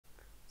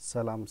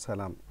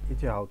ሰላም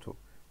ኢትዮሃውቱ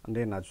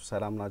እንዴት ናችሁ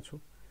ሰላም ናችሁ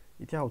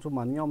ኢትዮሃውቱ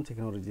ማንኛውም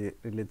ቴክኖሎጂ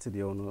ሪሌትድ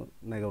የሆኑ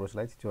ነገሮች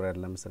ላይ ቱቶሪያል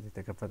ለመስጠት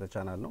የተከፈተ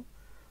ቻናል ነው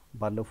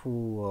ባለፉ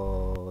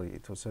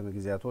የተወሰኑ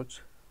ጊዜያቶች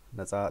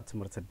ነፃ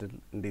ትምህርት እድል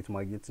እንዴት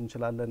ማግኘት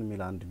እንችላለን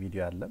ሚል አንድ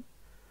ቪዲዮ አለ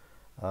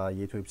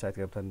የዩቲዩብ ዌብሳይት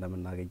ገብተን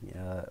እንደምናገኝ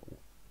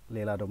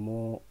ሌላ ደግሞ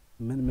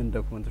ምን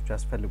ዶክመንቶች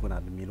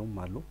ያስፈልጉናል ሚሉም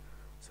አሉ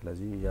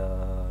ስለዚህ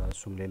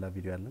እሱም ሌላ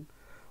ቪዲዮ አለን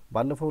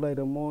ባለፈው ላይ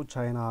ደግሞ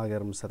ቻይና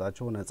ሀገር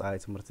የምትሰጣቸው ነፃ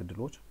የትምህርት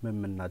እድሎች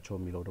ምን ናቸው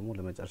የሚለው ደግሞ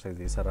ለመጨረሻ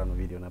ጊዜ የሰራነው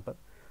ቪዲዮ ነበር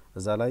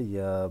እዛ ላይ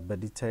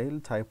በዲቴይል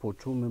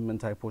ታይፖቹ ምን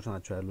ታይፖች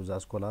ናቸው ያሉ ዛ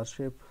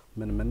ስኮላርሺፕ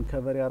ምን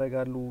ከቨር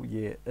ያደርጋሉ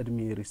የእድሜ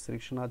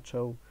ሪስትሪክሽን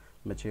ናቸው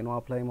መቼ ነው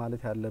አፕላይ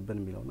ማለት ያለብን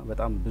የሚለውና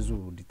በጣም ብዙ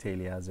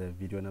ዲቴይል የያዘ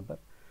ቪዲዮ ነበር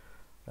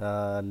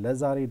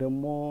ለዛሬ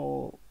ደግሞ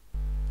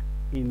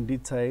ኢን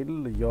ዲቴይል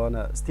የሆነ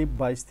ስቴፕ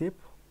ባይ ስቴፕ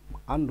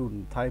አንዱን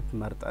ታይፕ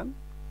መርጠን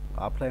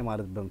አፕላይ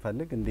ማለት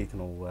በመፈልግ እንዴት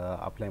ነው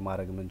አፕላይ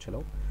ማድረግ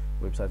የምንችለው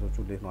ዌብሳይቶቹ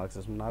እንዴት ነው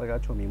አክሰስ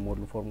የምናደርጋቸው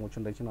የሚሞሉ ፎርሞች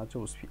እንደዚህ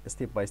ናቸው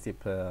ስቴፕ ባይ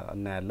ስቴፕ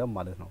እናያለን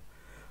ማለት ነው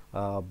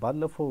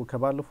ባለፈው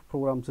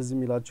ፕሮግራም ትዝ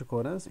የሚላችሁ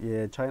ከሆነ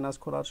የቻይና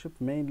ስኮላርሺፕ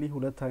ሜይንሊ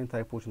ሁለት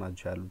ታይፖች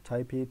ናቸው ያሉት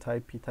ታይፕ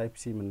ኤ ታይፕ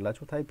ሲ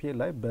የምንላቸው ታይፕ ኤ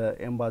ላይ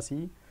በኤምባሲ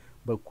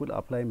በኩል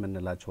አፕላይ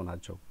የምንላቸው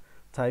ናቸው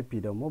ታይፕ ቢ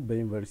ደግሞ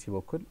በዩኒቨርሲቲ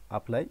በኩል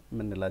አፕላይ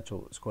የምንላቸው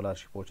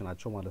ስኮላርሺፖች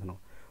ናቸው ማለት ነው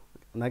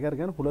ነገር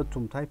ግን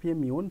ሁለቱም ታይፕ ኤ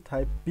የሚሆን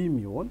ታይፕ ቢ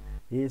የሚሆን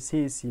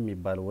CSC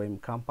የሚባለው ወይም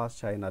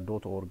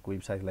campus.china.org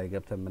ዌብሳይት ላይ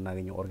ገብተን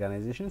የምናገኘው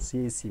ኦርጋናይዜሽን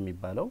CSC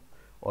የሚባለው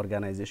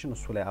ኦርጋናይዜሽን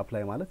እሱ ላይ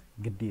አፕላይ ማለት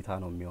ግዴታ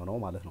ነው የሚሆነው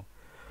ማለት ነው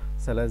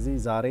ስለዚህ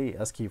ዛሬ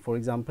እስኪ ፎር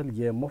ኤግዛምፕል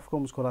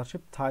የሞፍኮም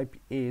ስኮላርሺፕ ታይፕ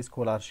ኤ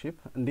ስኮላርሺፕ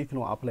እንዴት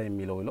ነው አፕላይ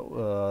የሚለው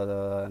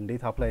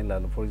እንዴት አፕላይ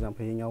እንላለን ፎር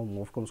ኤግዛምፕል ይሄኛው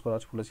ሞፍኮም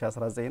ስኮላርሺፕ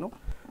 2019 ነው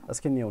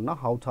እስኪ እንየውና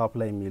how to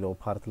apply የሚለው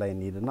ፓርት ላይ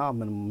እንሂድና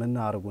ምን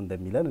አድርጉ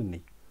እንደሚለን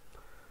እንይ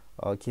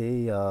ኦኬ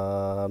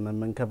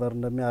ምን ከቨር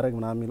እንደሚያደርግ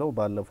ምናምን የሚለው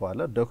ባለፈው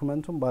አለ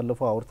ዶክመንቱም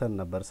ባለፈው አውርተን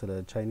ነበር ስለ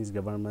ቻይኒዝ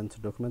ገቨርንመንት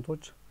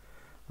ዶክመንቶች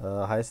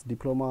ሃይስት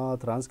ዲፕሎማ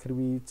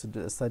ትራንስክሪፕት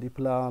ስታዲ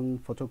ፕላን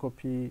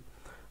ፎቶኮፒ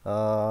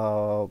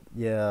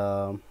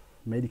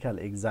የሜዲካል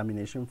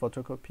ኤግዛሚኔሽን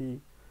ፎቶኮፒ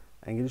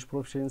እንግሊሽ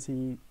ፕሮፊሺየንሲ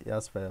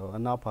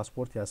እና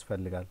ፓስፖርት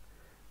ያስፈልጋል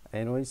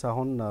ኤኒዌይስ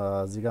አሁን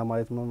እዚህ ጋር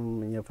ማየት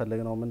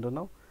የፈለግነው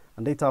ምንድነው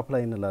እንዴት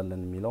አፕላይ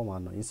እንላለን የሚለው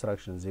ማለት ነው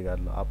ኢንስትራክሽን እዚህ ጋር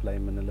ነው አፕላይ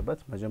የምንልበት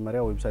መጀመሪያ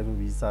ዌብሳይቱን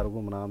ቪዚት አድርጉ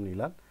ምናምን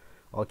ይላል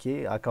ኦኬ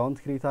አካውንት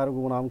ክሬት አድርጉ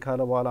ምናምን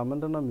ካለ በኋላ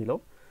ምንድነው የሚለው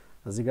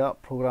እዚህ ጋር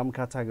ፕሮግራም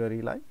ካታጎሪ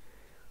ላይ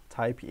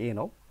ታይፕ ኤ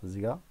ነው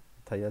እዚህ ጋር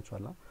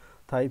ታያችኋል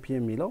ታይፕ ኤ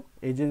የሚለው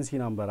ኤጀንሲ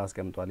ነምበር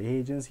አስቀምጧል ይሄ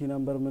ኤጀንሲ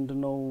ነምበር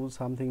ምንድነው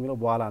ሳምቲንግ የሚለው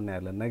በኋላ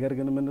እናያለን ነገር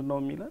ግን ምንድነው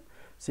የሚለን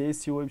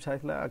CSC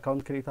ዌብሳይት ላይ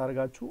አካውንት ክሬት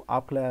አድርጋችሁ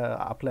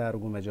አፕላይ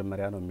አድርጉ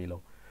መጀመሪያ ነው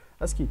የሚለው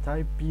እስኪ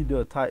ታይፕ ቢ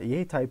ይሄ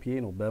ታይፕ ኤ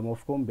ነው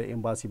በሞፍኮም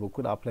በኤምባሲ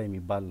በኩል አፕላይ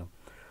የሚባል ነው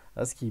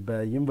እስኪ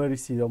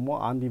በዩኒቨርሲቲ ደግሞ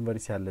አንድ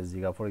ዩኒቨርሲቲ አለ እዚህ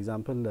ጋር ፎር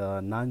ኤግዛምፕል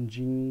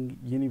ናንጂንግ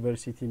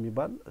ዩኒቨርሲቲ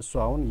የሚባል እሱ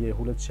አሁን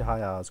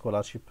የ2020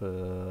 ስኮላርሺፕ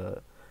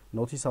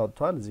ኖቲስ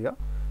አውጥቷል እዚህ ጋር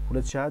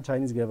 2020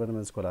 ቻይኒዝ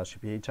ገቨርንመንት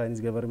ስኮላርሺፕ ይሄ ቻይኒዝ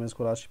ገቨርንመንት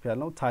ስኮላርሺፕ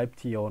ያለው ታይፕ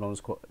ቲ የሆነው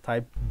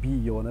ታይፕ ቢ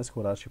የሆነ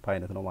ስኮላርሺፕ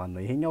አይነት ነው ማለት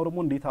ነው ይሄኛው ደግሞ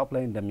እንዴት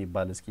አፕላይ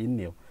እንደሚባል እስኪ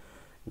እንየው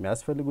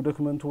የሚያስፈልጉ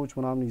ዶክመንቶች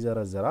ምናምን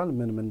ይዘረዘራል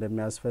ምን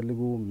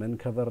እንደሚያስፈልጉ ምን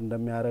ከቨር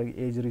እንደሚያደርግ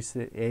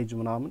ኤጅ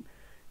ምናምን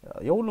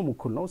የሁሉም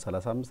እኩል ነው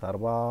 35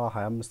 40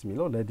 25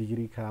 ሚለው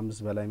ለዲግሪ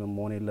ከ25 በላይ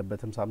መሆን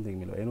የለበትም ሳምቲንግ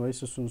ሚለው ኤኒዌይስ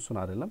እሱን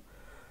አይደለም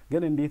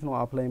ግን እንዴት ነው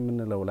አፕላይ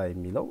የምንለው ላይ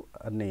የሚለው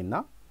እኔና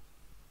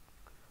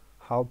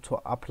how to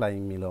apply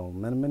የሚለው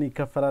ምን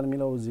ይከፈላል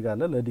የሚለው እዚህ ጋር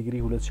አለ ለዲግሪ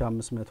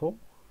 2500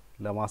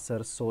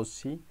 ለማስተር 3C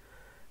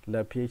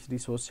ለፒኤችዲ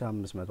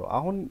 3500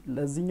 አሁን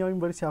ለዚህኛው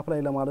ዩኒቨርሲቲ አፕላይ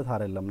ለማለት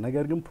አይደለም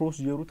ነገር ግን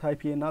ፕሮሲጀሩ ታይፕ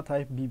ኤ እና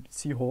ታይፕ ቢ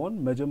ሲሆን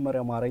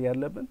መጀመሪያ ማድረግ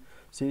ያለብን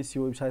CSC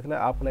ዌብሳይት ላይ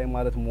አፕላይ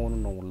ማለት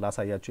መሆኑን ነው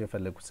ላሳያችሁ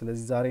የፈለኩት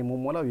ስለዚህ ዛሬ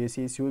ሞሞላው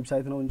የCSC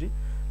ዌብሳይት ነው እንጂ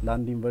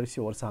ላንድ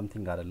ዩኒቨርሲቲ ኦር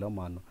ሳምቲንግ አይደለም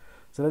ማለት ነው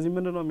ስለዚህ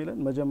ምንድነው የሚለን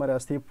መጀመሪያ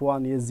ስቴፕ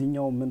 1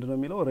 የዚህኛው ምንድነው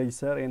የሚለው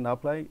register and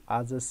apply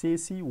as a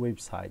CSC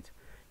ዌብሳይት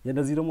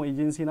የነዚህ ደግሞ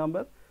ኤጀንሲ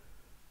ነምበር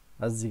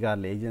እዚህ ጋር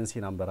ለኤጀንሲ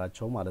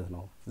ነምበራቸው ማለት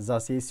ነው እዛ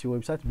CSC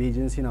ዌብሳይት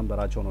በኤጀንሲ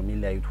ነምበራቸው ነው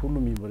የሚለያዩት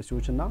ሁሉም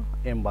ዩኒቨርሲቲዎችና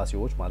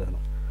ኤምባሲዎች ማለት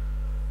ነው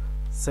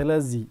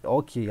ስለዚህ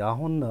ኦኬ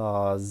አሁን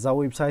እዛ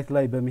ዌብሳይት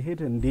ላይ በመሄድ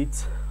እንዴት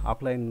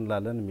አፕላይ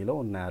እንላለን የሚለው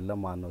እናያለን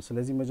ማለት ነው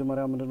ስለዚህ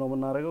መጀመሪያ ምንድነው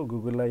የምናደርገው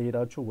ጉግል ላይ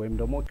ሄዳችሁ ወይም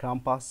ደግሞ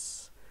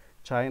campus.china.org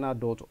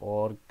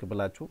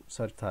ብላችሁ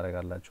ሰርች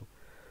ታደርጋላችሁ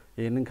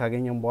ይሄንን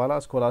ካገኘን በኋላ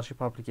ስኮላርሺፕ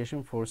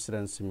አፕሊኬሽን ፎር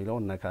ስቱደንትስ የሚለው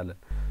እናካለን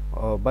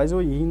ባይዘው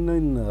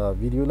ይሄንን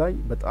ቪዲዮ ላይ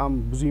በጣም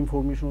ብዙ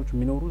ኢንፎርሜሽኖች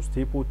የሚኖሩ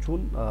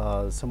ስቴፖቹን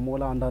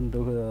ስሞላ አንዳንድ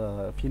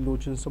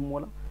ፊልዶችን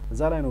ስሞላ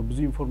እዛ ላይ ነው ብዙ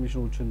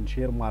ኢንፎርሜሽኖችን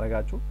ሼር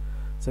ማድረጋችሁ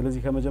ስለዚህ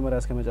ከመጀመሪያ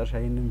እስከ መጨረሻ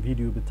ይሄንን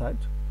ቪዲዮ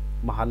ብታዩት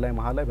መሃል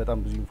ላይ በጣም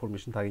ብዙ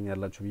ኢንፎርሜሽን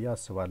ታገኛላችሁ ብዬ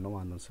አስባለሁ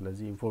ማለት ነው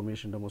ስለዚህ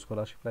ኢንፎርሜሽን ደግሞ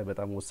ስኮላርሺፕ ላይ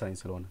በጣም ወሳኝ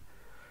ስለሆነ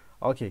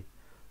ኦኬ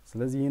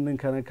ስለዚህ ይሄንን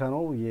ከነካ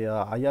ነው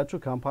ያያችሁ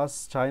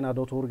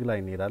campus.china.org ላይ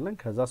እንሄዳለን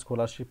ከዛ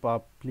ስኮላርሺፕ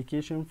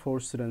አፕሊኬሽን ፎር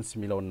ስቱደንትስ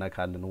የሚለው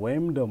እናካለን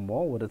ወይም ደግሞ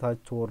ወደ ታች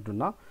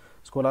ተወርዱና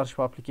ስኮላርሺፕ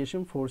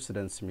አፕሊኬሽን ፎር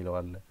ስቱደንትስ የሚለው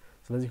አለ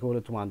ስለዚህ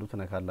ከሁለቱም አንዱ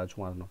ተነካላችሁ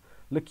ማለት ነው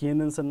ልክ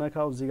ይሄንን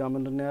ስነካው እዚህ ጋር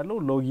ምንድነው ያለው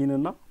ሎጊን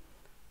እና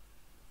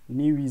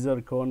ኒው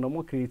ዩዘር ከሆነ ደግሞ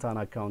ክሬት አን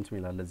አካውንት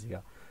ሚላል እዚህ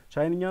ጋር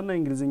ቻይንኛና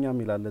እንግሊዝኛ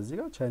ይላል እዚህ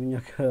ጋር ቻይንኛ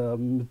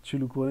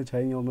ከምትችሉ ከሆነ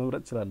ቻይንኛው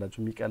መምረጥ ይችላልላችሁ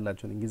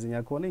የሚቀላችሁ እንግሊዝኛ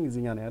ከሆነ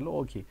እንግሊዝኛ ነው ያለው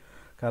ኦኬ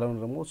ካልሆነ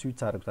ደግሞ ስዊች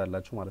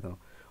ታርጉታላችሁ ማለት ነው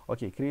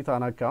ኦኬ create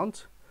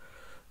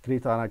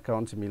an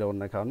account የሚለውን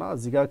ነካውና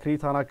እዚህ ጋር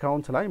create an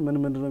account ላይ ምን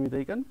ምንድነው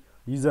የሚጠይቀን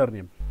ዩዘር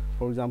ኔም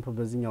for example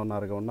በዚህኛው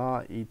እናርገውና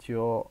ኢትዮ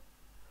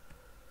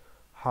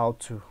how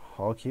to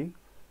ኦኬ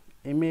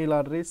ኢሜል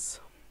አድሬስ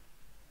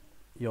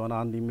የሆነ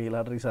አንድ ኢሜል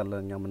አድሬስ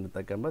አለኛ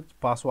የምንጠቀምበት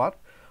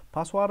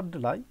ፓስዋርድ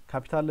ላይ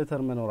ካፒታል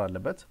ሌተር መኖር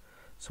አለበት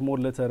ስሞል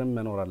ሌተርም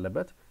መኖር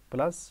አለበት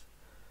ፕላስ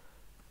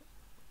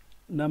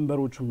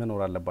ነምበሮቹ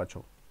መኖር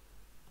አለባቸው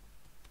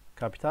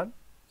ካፒታል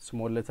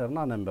ስሞል ሌተርና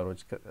ነምበሮች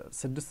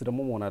 6 ደግሞ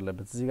መሆን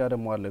አለበት እዚህ ጋር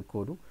ደግሞ አለ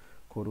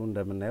ኮዱ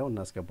እንደምናየው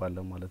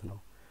እናስገባለን ማለት ነው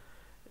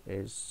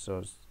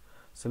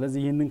ስለዚህ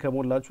ይሄንን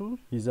ከሞላችሁ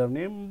ዩዘር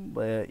ኔም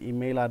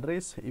ኢሜል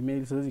አድሬስ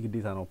ኢሜል ስለዚህ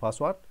ግዴታ ነው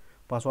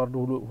ፓስዋርድ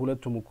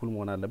ሁለቱም እኩል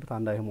መሆን አለበት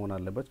አንድ አይነት መሆን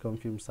አለበት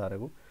ኮንፊርም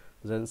ታደርጉ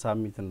ዘን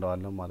ሳብሚት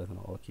እንደዋለን ማለት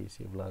ነው ኦኬ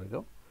ሴቭ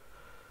ላድርገው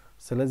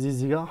ስለዚህ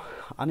እዚህ ጋር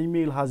an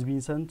email has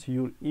been sent to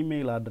your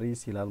email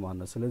address ይላል ማለት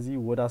ነው ስለዚህ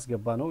ወደ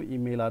አስገባ ነው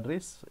ኢሜል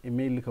አድሬስ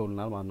ኢሜል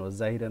ልከውልናል ማለት ነው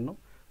እዛ ሄደን ነው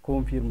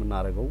ኮንፊርም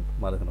እናደርገው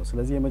ማለት ነው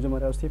ስለዚህ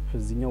የመጀመሪያው ስቴፕ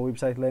እዚህኛው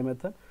ዌብሳይት ላይ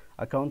መተን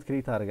አካውንት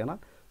ክሬት አድርገናል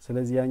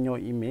ስለዚህ ያኛው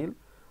ኢሜል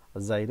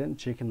እዛ ሄደን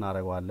ቼክ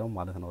እናደርገዋለን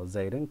ማለት ነው እዛ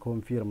ሄደን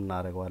ኮንፊርም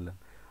እናደርገዋለን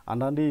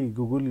አንዳንዴ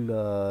ጉግል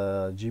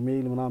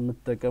ጂሜል ምናምን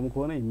የምትጠቀሙ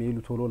ከሆነ ኢሜይሉ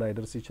ቶሎ ላይ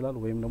ደርስ ይችላል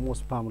ወይም ደግሞ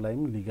ስፓም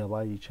ላይም ሊገባ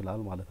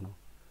ይችላል ማለት ነው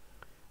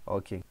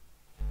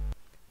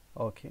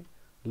ኦኬ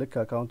ልክ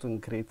አካውንቱን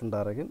ክሬት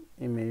እንዳደረግን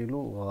ኢሜይሉ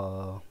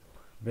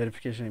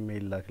ቬሪፊኬሽን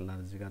ኢሜይል ላክልናል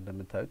እዚህ ጋር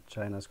እንደምታዩት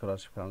ቻይና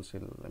ስኮላርሺፕ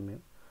ካውንሲል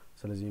ኢሜይል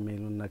ስለዚህ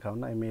ኢሜይሉን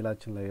ነካውና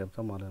ኢሜይላችን ላይ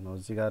ገብተን ማለት ነው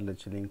እዚህ ጋር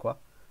አለች ሊንኳ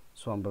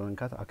እሷን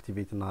በመንካት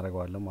አክቲቬት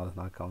እናደርገዋለን ማለት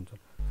ነው አካውንቱን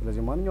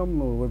ስለዚህ ማንኛውም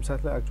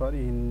ዌብሳይት ላይ አክቹአሊ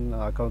ይሄን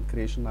አካውንት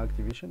ክሪኤሽን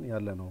አክቲቬሽን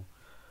ያለ ነው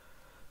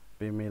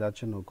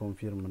በኢሜይላችን ነው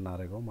ኮንፊርም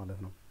እናደርገው ማለት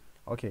ነው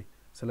ኦኬ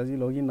ስለዚህ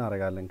ሎጊን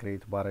እናደርጋለን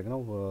ክሬት ባረግ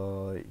ነው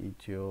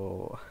ኢትዮ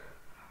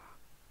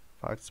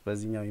ፋክስ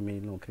በዚህኛው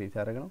ኢሜይል ነው ክሬት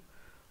ያደረግነው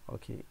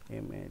ኦኬ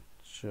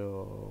ኤምኤች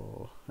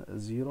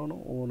 0 ነው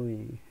ኦን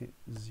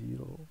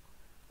 0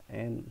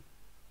 ኤን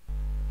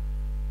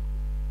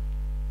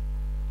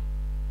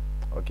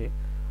ኦኬ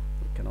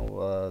ከነው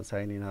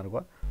ሳይን ኢን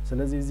አድርጓል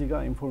ስለዚህ እዚህ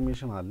ጋር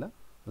ኢንፎርሜሽን አለ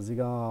እዚህ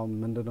ጋር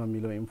ምንድነው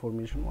የሚለው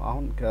ኢንፎርሜሽኑ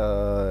አሁን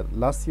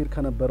ከላስት ይር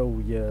ከነበረው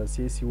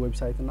የሲኤስሲ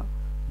ዌብሳይት እና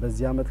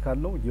በዚህ አመት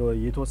ካለው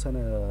የተወሰነ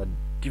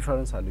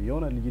ዲፈረንስ አለው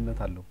የሆነ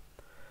ልዩነት አለው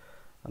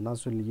እና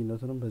እሱ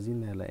ልዩነቱንም በዚህ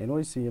እና ያለ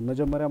ኤኖይስ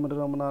መጀመሪያ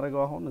ምንድነው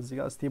የምናደርገው አሁን እዚህ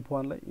ጋር ስቴፕ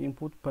 1 ላይ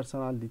ኢንፑት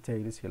ፐርሰናል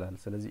ዲቴይልስ ይላል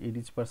ስለዚህ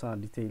ኤዲት ፐርሰናል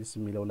ዲቴይልስ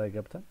የሚለው ላይ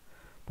ገብተን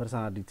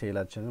ፐርሰናል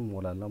ዲቴይላችንን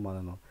ሞላለን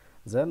ማለት ነው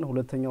ዘን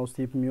ሁለተኛው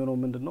ስቴፕ የሚሆነው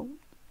ምንድነው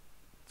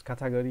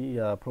ካታጎሪ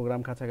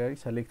የፕሮግራም ካታጎሪ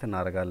ሴሌክት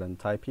እናደርጋለን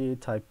ታይፕ ኤ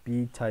ታይፕ ቢ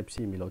ታይፕ ሲ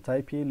የሚለው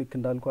ታይፕ ኤ ልክ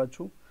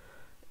እንዳልኳችሁ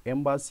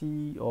ኤምባሲ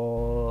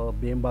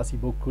በኤምባሲ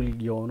በኩል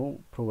የሆኑ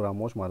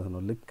ፕሮግራሞች ማለት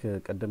ነው ልክ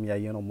ቀደም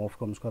ያየነው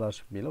ሞፍኮም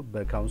ስኮላርሺፕ የሚለው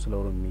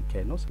በካውንስለሩ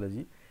የሚካሄድ ነው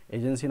ስለዚህ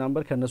ኤጀንሲ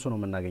ናምበር ከነሱ ነው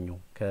የምናገኘው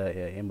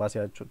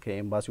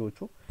ከኤምባሲዎቹ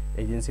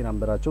ኤጀንሲ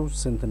ናምበራቸው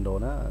ስንት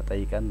እንደሆነ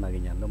ጠይቀን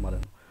እናገኛለን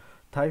ማለት ነው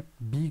ታይፕ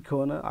ቢ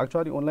ከሆነ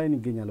አክቹአሊ ኦንላይን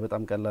ይገኛል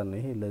በጣም ቀላል ነው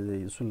ይሄ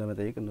እሱን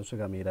ለመጠየቅ እነሱ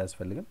ጋር መሄድ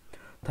አያስፈልግም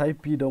ታይፕ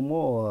ቢ ደግሞ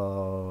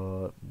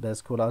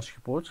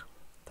በስኮላርሺፖች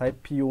ታይፕ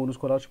ቢ የሆኑ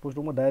ስኮላርሺፖች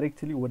ደግሞ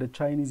ዳይሬክትሊ ወደ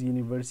ቻይኒዝ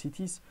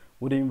ዩኒቨርሲቲስ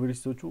ወደ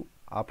ዩኒቨርሲቲዎቹ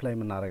አፕላይ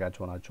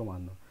የምናደርጋቸው ናቸው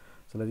ማለት ነው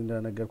ስለዚህ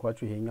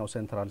እንደነገርኳችሁ ይሄኛው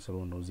ሴንትራል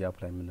ስለሆነ ነው እዚህ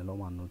አፕላይ የምንለው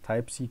ማለት ነው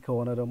ታይፕ ሲ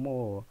ከሆነ ደግሞ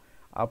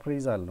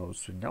አፕሬዛል ነው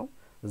እሱኛው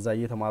እዛ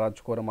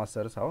እየተማራችሁ ከሆነ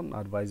ማስተርስ አሁን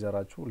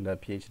አድቫይዘራችሁ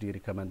ለፒኤችዲ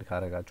ሪከመንድ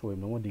ካረጋችሁ ወይም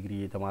ደግሞ ዲግሪ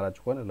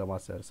እየተማራችሁ ከሆነ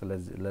ለማስተርስ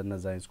ስለዚህ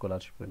ለነዛ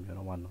ስኮላርሺፕ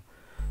የሚሆነው ማለት ነው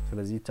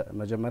ስለዚህ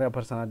መጀመሪያ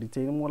ፐርሰናል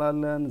ዲቴይል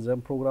ሞላለን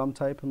ዘን ፕሮግራም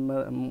ታይፕ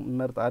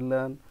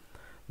እንመርጣለን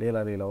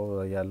ሌላው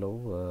ያለው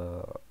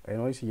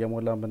ኤኖይስ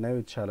እየሞላን ብናየው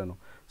የተሻለ ነው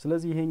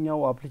ስለዚህ ይሄኛው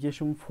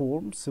አፕሊኬሽን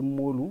ፎርም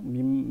ስሞሉ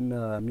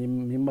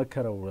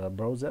የሚመከረው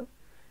ብራውዘር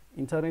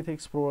ኢንተርኔት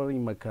ኤክስፕሎረር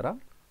ይመከራል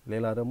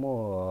ሌላ ደግሞ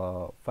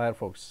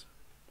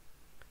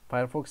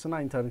ፋየርፎክስ እና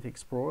ኢንተርኔት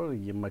ኤክስፕሎረር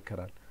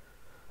ይመከራል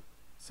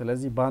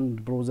ስለዚህ ባንድ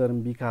ብራውዘር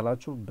እምቢ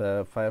ካላችሁ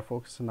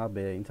በፋየርፎክስ እና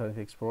በኢንተርኔት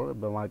ኤክስፕሎረር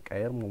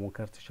በማቀየር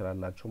መሞከር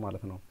ትችላላችሁ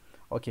ማለት ነው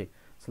ኦኬ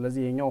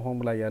ስለዚህ የኛው ሆም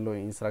ላይ ያለው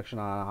ኢንስትራክሽን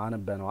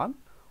አነበነዋል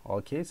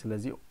ኦኬ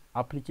ስለዚህ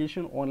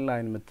አፕሊኬሽን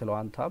ኦንላይን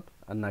ምትለዋን ታብ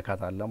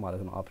እናካታለን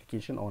ማለት ነው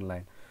አፕሊኬሽን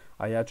ኦንላይን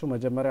አያችሁ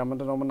መጀመሪያ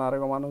ምንድነው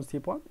የምናደርገው ማለት ነው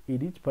ስቴፕ 1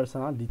 ኤዲት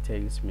ፐርሰናል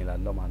ዲቴይልስ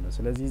ሚላል ማለት ነው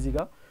ስለዚህ እዚህ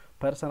ጋር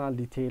ፐርሰናል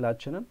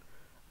ዲቴይላችንን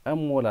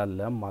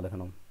እንሞላለን ማለት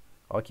ነው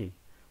ኦኬ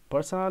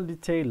ፐርሰናል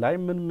ዲቴይል ላይ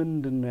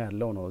ምንድነው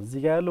ያለው ነው እዚህ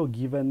ጋር ያለው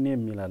ጊቨን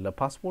ኔም ይላል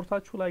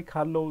ፓስፖርታችሁ ላይ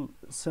ካለው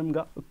ስም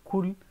ጋር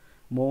እኩል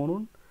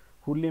መሆኑን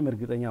ሁሌም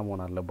እርግጠኛ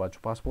መሆን አለባችሁ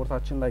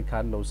ፓስፖርታችን ላይ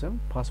ካለው ስም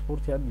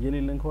ፓስፖርት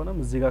የሌለን ከሆነ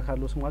እዚህ ጋር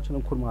ካለው ስማችን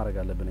እኩል ማድረግ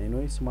አለብን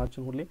ኤኒዌይ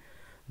ስማችን ሁሌ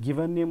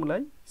ጊቨን ኔም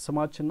ላይ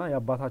ስማችንና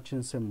የአባታችን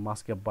ስም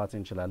ማስገባት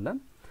እንችላለን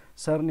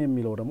ሰርኔም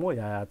የሚለው ደግሞ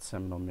የአያት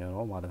ስም ነው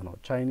የሚሆነው ማለት ነው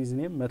ቻይኒዝ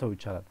ኔም መተው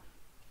ይቻላል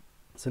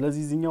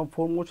ስለዚህ እዚህኛው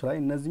ፎርሞች ላይ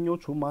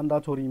እነዚህኞቹ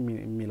ማንዳቶሪ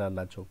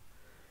የሚላላቸው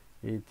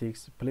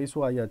ቴክስት ፕሌሱ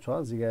አያችኋ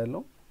እዚህ ጋር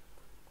ያለው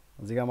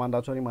እዚህ ጋር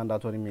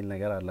ማንዳቶሪ የሚል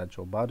ነገር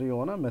አላቸው ባዶ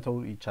የሆነ መተው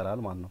ይቻላል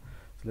ማለት ነው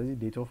ስለዚህ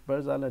ዴት ኦፍ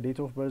በርዝ አለ ዴት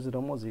ኦፍ በርዝ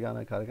ደግሞ እዚህ ጋር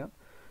ነካርጋን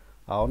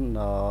አሁን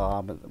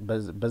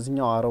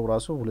በዚህኛው አረው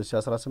ራሱ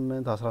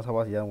 2018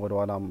 17 ያን ወደ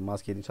ኋላ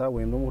ማስኬድ ይችላል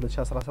ወይም ደግሞ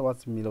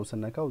 2017 የሚለው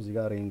ስነካው እዚህ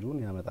ጋር ሬንጁን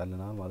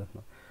ያመጣልናል ማለት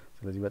ነው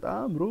ስለዚህ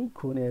በጣም ሩቅ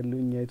ሆነ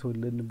ያለውኛ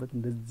የተወለድንበት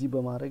እንደዚህ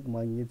በማድረግ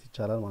ማግኘት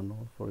ይቻላል ማለት ነው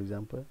ፎር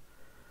ኤግዛምፕል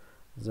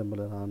ዝም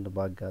ብለን አንድ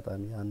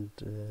ባጋጣሚ አንድ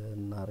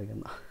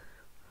እናረጋና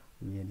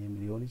የኔም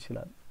ሊሆን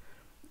ይችላል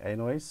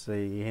ኤኒዌይስ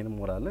ይሄን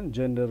ሞራለን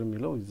ጀንደር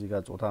የሚለው እዚህ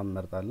ጋር ጾታ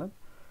እንመርጣለን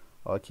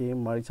ኦኬ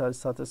ማሪታል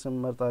ስታተስ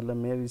እንመርጣለን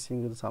ሜሪ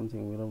ሲንግል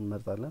ሳምቲንግ የሚለው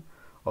እንመርጣለን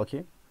ኦኬ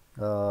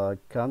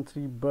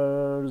ካንትሪ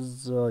በርዝ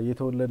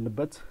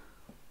የተወለድንበት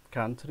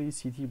ካንትሪ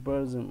ሲቲ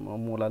በርዝ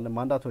ሞላለን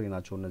ማንዳቶሪ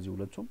ናቸው እነዚህ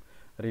ሁለቱም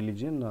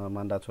ሪሊጂን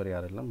ማንዳቶሪ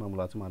አይደለም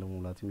መሙላትም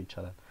አለመሙላትም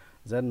ይቻላል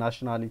ዘን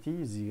ናሽናሊቲ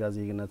እዚህ ጋር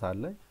ዜግነት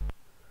አለ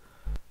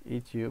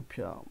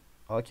ኢትዮጵያ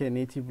ኦኬ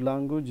ኔቲቭ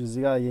ላንጉዌጅ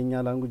እዚህ ጋር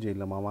የኛ ላንጉዌጅ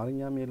የለም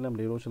አማርኛም የለም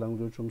ሌሎች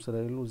ላንጉዌጆችም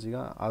ስለሌሉ እዚህ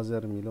ጋር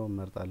አዘር የሚለው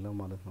እንመርጣለን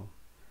ማለት ነው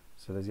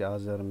ስለዚህ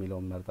አዘር የሚለው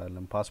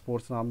እንመርጣለን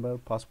ፓስፖርት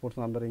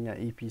ናምበር የኛ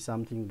ኢፒ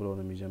ሳምቲንግ ብሎ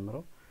ነው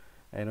የሚጀምረው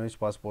ኤኒዌይስ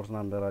ፓስፖርት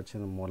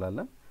ናምበራችንን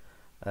እንሞላለን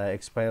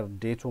ኤክስፓየር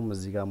ዴቱም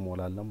እዚህ ጋር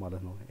እንሞላለን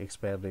ማለት ነው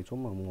ኤክስፓየር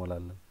ዴቱም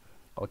እንሞላለን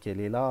ኦኬ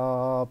ሌላ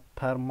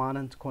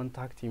ፐርማነንት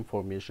ኮንታክት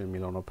ኢንፎርሜሽን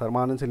የሚለው ነው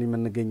ፐርማነንትሊ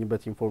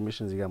የምንገኝበት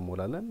ኢንፎርሜሽን እዚህ ጋር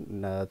እንሞላለን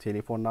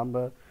ቴሌፎን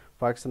ናምበር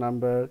ፋክስ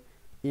ናምበር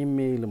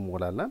ኢሜይል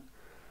እንሞላለን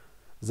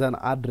ዘን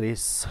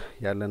አድሬስ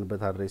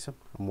ያለንበት አድሬስም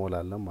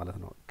እንሞላለን ማለት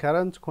ነው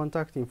ከረንት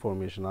ኮንታክት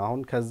ኢንፎርሜሽን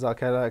አሁን ከዛ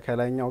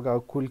ከላይኛው ጋር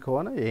እኩል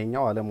ከሆነ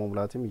ይሄኛው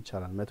አለመሙላትም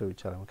ይቻላል መተው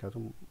ይቻላል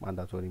ምክንያቱም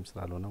ማንዳቶሪም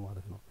ስላልሆነ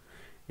ማለት ነው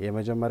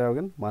የመጀመሪያው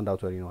ግን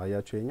ማንዳቶሪ ነው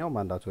አያችሁ ይሄኛው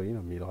ማንዳቶሪ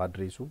ነው የሚለው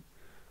አድሬሱ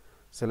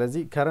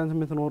ስለዚህ ከረንት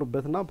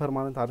የምትኖርበትና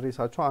ፐርማነንት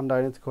አድሬሳቸው አንድ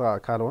አይነት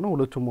ካልሆነ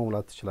ሁለቱም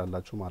መሙላት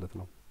ትችላላችሁ ማለት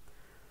ነው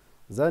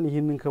ዘን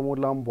ይሄንን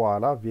ከሞላም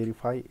በኋላ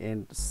ቬሪፋይ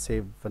ኤንድ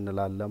ሴቭ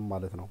እንላለን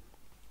ማለት ነው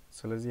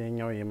ስለዚህ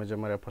ይሄኛው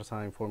የመጀመሪያ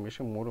ፐርሰናል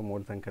ኢንፎርሜሽን ሙሉ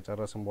ሞልተን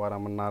ከጨረስን በኋላ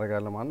ምን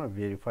እናደርጋለን ማለት ነው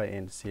ቬሪፋይ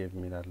ኤንድ ሴቭ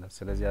ሚላል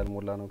ስለዚህ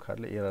ያልሞላ ነው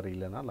ካለ ኤረር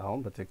ይለናል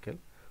አሁን በትክክል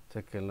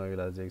ነው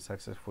ይላል ዘ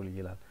ሰክሰስፉል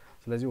ይላል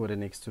ስለዚህ ወደ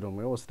ኔክስት ደግሞ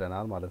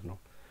ይወስደናል ማለት ነው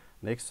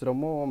ኔክስት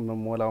ደግሞ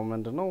መሞላው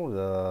ምንድነው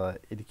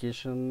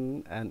ኤዱኬሽን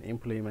ኤንድ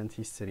ኤምፕሎይመንት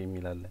ሂስትሪ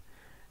ሚላል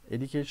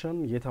ኤዱኬሽን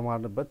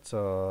የተማርንበት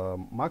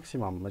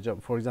ማክሲመም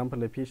ፎር ኤግዛምፕል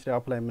ለፒኤችዲ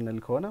አፕላይ ምንል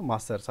ከሆነ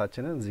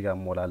ማስተርሳችንን እዚህ ጋር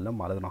እንሞላለን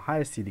ማለት ነው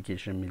ሃይስት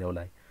ኤዱኬሽን የሚለው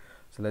ላይ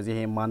ስለዚህ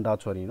ይሄ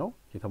ማንዳቶሪ ነው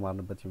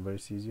የተማርንበት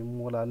ዩኒቨርሲቲ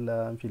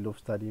እንሞላለን ፊልድ ኦፍ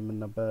ስታዲ ምን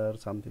ነበር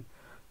ሳምቲንግ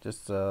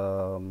ጀስት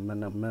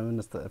ምን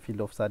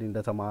ፊልድ ኦፍ ስታዲ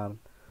እንደተማር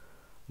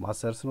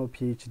ማስተርስ ነው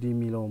ፒኤችዲ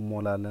የሚለው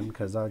እንሞላለን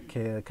ከዛ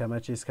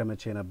ከመቼ እስከ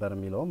መቼ ነበር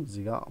የሚለውም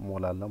እዚህ ጋር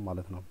እንሞላለን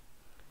ማለት ነው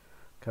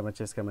ከመቼ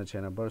እስከ መቼ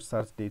ነበር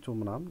ስታርት ዴቱ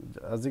ምናምን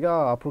እዚህ ጋር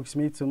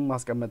አፕሮክሲሜትም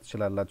ማስቀመጥ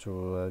ይችላልላችሁ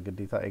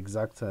ግዴታ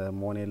ኤግዛክት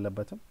መሆን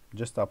የለበትም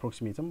ጀስት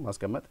አፕሮክሲሜትም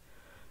ማስቀመጥ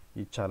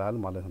ይቻላል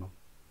ማለት ነው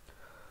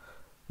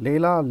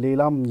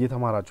ሌላም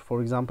እየተማራችሁ ፎር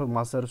ኤግዛምፕል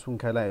ማስተርሱን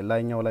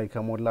ከላይኛው ላይ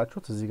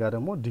ከሞላችሁት እዚህ ጋር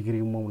ደግሞ ዲግሪ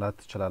መሙላት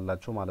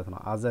ትችላላችሁ ማለት ነው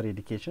አዘር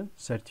ኤዱኬሽን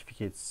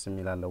ሰርቲፊኬትስ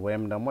የሚላለ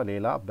ወይም ደግሞ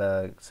ሌላ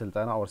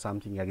በስልጠና ኦር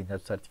ሳምቲንግ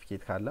ያገኛችሁ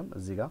ሰርቲፊኬት ካለም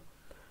እዚህ ጋር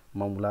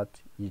መሙላት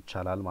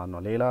ይቻላል ማለት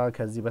ነው ሌላ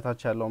ከዚህ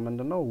በታች ያለው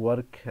ምንድነው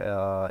ወርክ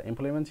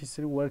ኤምፕሎይመንት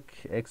ሂስትሪ ወርክ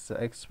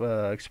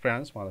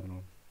ኤክስፒሪየንስ ማለት ነው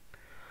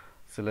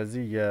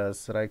ስለዚህ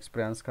የስራ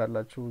ኤክስፒሪየንስ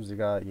ካላችሁ እዚህ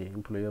ጋር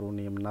የኤምፕሎየሩን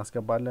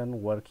የምናስገባለን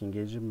ወርክ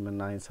ኢንጌጅ ምን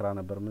አይነት ስራ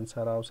ነበር ምን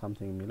ሰራው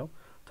ሳምቲንግ የሚለው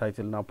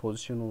ታይትልና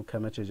ፖዚሽኑ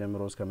ከመቼ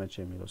ጀምሮ እስከ መቼ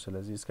የሚለው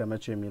ስለዚህ እስከ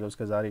መቼ የሚለው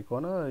እስከ ዛሬ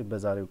ከሆነ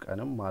በዛሬው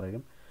ቀንም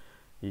ማድረግም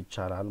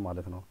ይቻላል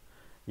ማለት ነው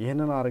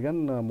ይሄንን አድርገን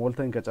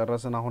ሞልተን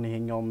ከጨረስን አሁን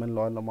ይሄኛው ምን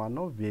ለዋለው ማለት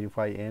ነው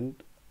ቬሪፋይ ኤንድ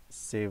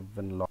ሴቭ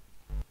እንለው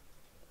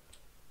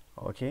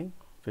ኦኬ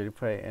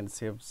ቬሪፋይ ኤንድ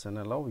ሴቭ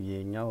ስንለው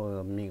ይሄኛው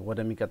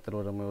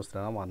ወደሚቀጥለው ደግሞ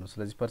ይወስደናል ማለት ነው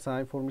ስለዚህ ፐርሰናል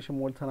ኢንፎርሜሽን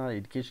ሞልተናል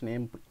ኤዱኬሽን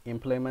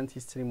ኤምፕሎይመንት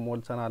ሂስትሪ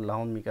ሞልተናል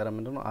አሁን የሚቀረው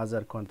ምንድነው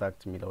አዘር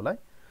ኮንታክት የሚለው ላይ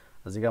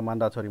እዚህ ጋር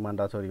ማንዳቶሪ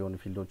የሆኑ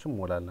ፊልዶችም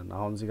ሞላለን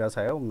አሁን እዚህ ጋር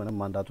ሳይው ምንም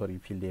ማንዳቶሪ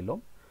ፊልድ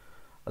የለውም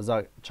እዛ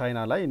ቻይና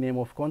ላይ ኔም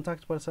ኦፍ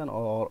ኮንታክት ፐርሰን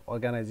ኦር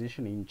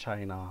ኦርጋናይዜሽን ኢን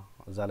ቻይና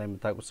እዛ ላይ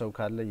የምታውቁት ሰው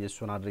ካለ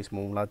የሱን አድሬስ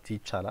መሙላት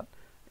ይቻላል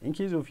ኢን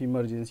ኬዝ ኦፍ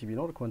ኢመርጀንሲ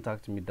ቢኖር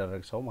ኮንታክት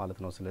የሚደረግ ሰው ማለት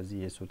ነው ስለዚህ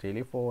የሱ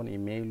ቴሌፎን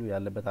ኢሜይሉ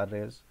ያለበት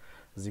አድሬስ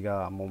እዚህ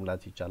ጋር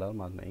መሙላት ይቻላል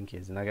ማለት ነው ኢን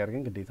ኬዝ ነገር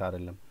ግን ግዴታ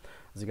አይደለም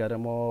እዚህ ጋር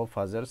ደግሞ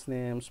ፋዘርስ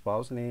ኔም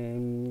ስፓውስ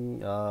ኔም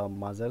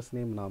ማዘርስ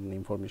ኔም ምናምን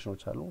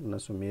ኢንፎርሜሽኖች አሉ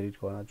እነሱ ሜሪድ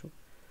ከሆናችሁ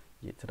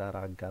የትዳር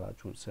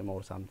አጋራችሁን ስም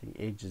ኦር ሳምቲንግ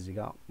ኤጅ እዚህ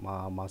ጋር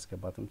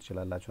ማስገባትም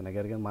ትችላላችሁ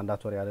ነገር ግን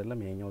ማንዳቶሪ አይደለም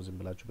ይሄኛው ዝም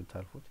ብላችሁ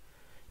ብታልፉት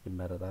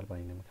ይመረጣል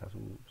ባይነ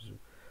ምክንያቱም ብዙ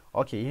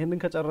ኦኬ ይሄንን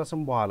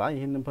ከጨረስን በኋላ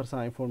ይሄንን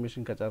ፐርሰናል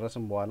ኢንፎርሜሽን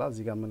ከጨረስን በኋላ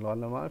እዚህ ጋር ምን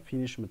ለዋለን ማለት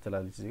ፊኒሽ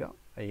ምትላለች እዚህ ጋር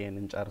ይሄንን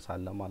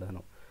እንጨርሳለን ማለት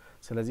ነው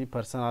ስለዚህ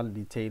ፐርሰናል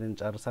ዲቴይልን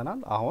ጨርሰናል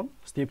አሁን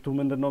ስቴፕ 2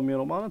 ምንድነው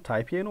የሚሆነው ማለት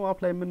ታይፕ ኤ ነው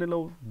አፕላይ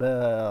ምንለው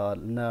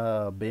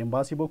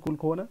በኤምባሲ በኩል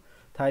ከሆነ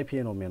ታይፕ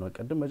ኤ ነው የሚሆነው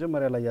ቅድም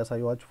መጀመሪያ ላይ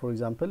ያሳየዋችሁ ፎር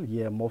ኤግዛምፕል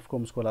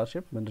የሞፍኮም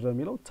ስኮላርሺፕ ምንድነው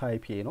የሚለው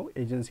ታይፕ ኤ ነው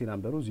ኤጀንሲ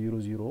ናምበሩ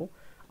 0010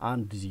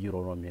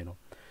 ነው የሚሆነው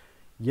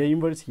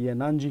የዩኒቨርሲቲ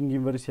የናንጂንግ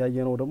ዩኒቨርሲቲ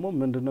ያየነው ደግሞ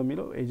ምንድነው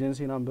የሚለው ኤጀንሲ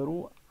ናምበሩ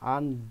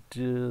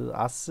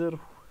 110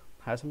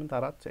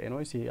 284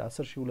 ኤንኦኤስ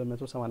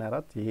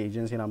 10284 ይሄ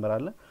ኤጀንሲ ነምበር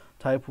አለ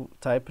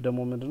ታይፕ ደግሞ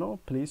ምንድነው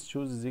ፕሊዝ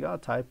ቹዝ እዚህ ጋር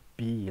ታይፕ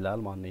ቢ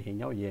ይላል ማለት ነው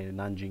ይሄኛው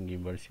የናንጂንግ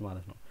ዩኒቨርሲቲ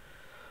ማለት ነው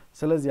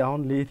ስለዚህ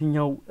አሁን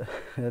ለየትኛው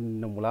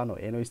እንሙላ ነው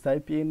ኤንኦኤስ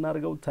ታይፕ ኤ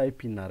እናርገው ታይፕ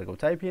ቢ እናርገው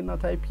ታይፕ ኤ እና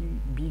ታይፕ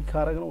ቢ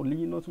ካረግነው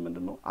ልዩነቱ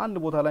ምንድነው አንድ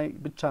ቦታ ላይ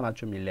ብቻ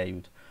ናቸው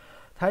የሚለያዩት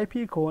ታይፕ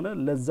ኤ ከሆነ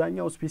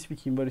ለዛኛው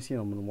ስፔሲፊክ ዩኒቨርሲቲ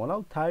ነው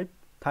የምንሞላው ታይፕ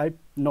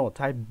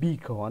ቢ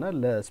ከሆነ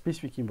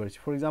ለስፔሲፊክ ዩኒቨርሲቲ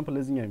ፎር ኤግዛምፕል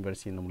ለዚህኛው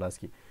ዩኒቨርሲቲ ነው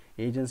ሙላስኪ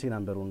ኤጀንሲ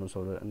ነምበሩን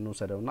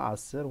እንውሰደውና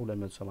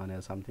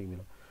 10280 ሳምቲንግ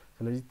ሚለው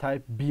ስለዚህ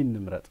ታይፕ ቢ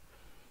እንምረጥ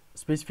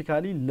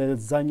ስፔሲፊካሊ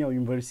ለዛኛው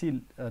ዩኒቨርሲቲ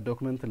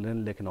ዶክመንት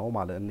ልንልክ ነው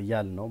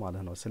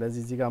ማለት ነው ስለዚህ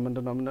እዚህ ጋር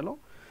ምንድነው የምንለው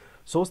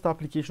ሶስት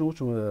አፕሊኬሽኖች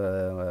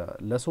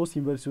ለሶስት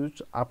ዩኒቨርሲቲዎች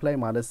አፕላይ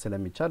ማለት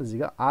ስለሚቻል እዚህ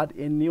ጋር አድ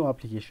ኤ ኒው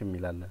አፕሊኬሽን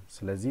ሚላል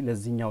ስለዚህ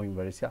ለዚህኛው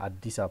ዩኒቨርሲቲ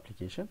አዲስ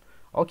አፕሊኬሽን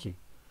ኦኬ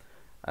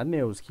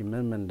አንኔው እስኪ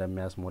ምን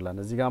እንደሚያስሞላን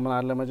እዚህ ጋር ምን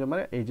አለ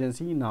መጀመሪያ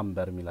ኤጀንሲ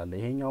ናምበር ሚላል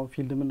ይሄኛው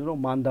ፊልድ ምንድነው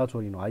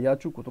ማንዳቶሪ ነው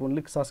አያችሁ ቁጥሩን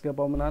ልክ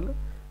ሳስገባው ምን አለ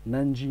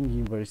ናንጂንግ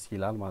ዩኒቨርሲቲ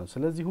ይላል ማለት ነው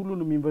ስለዚህ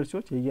ሁሉንም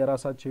ዩኒቨርሲቲዎች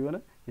የየራሳቸው የሆነ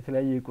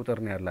የተለያየ ቁጥር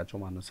ነው ያላቸው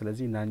ማለት ነው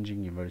ስለዚህ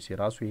ናንጂንግ ዩኒቨርሲቲ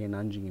ራሱ ይሄ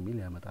ናንጂንግ ሚል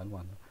ያመጣል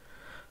ማለት ነው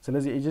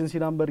ስለዚህ ኤጀንሲ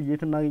ናምበር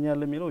የት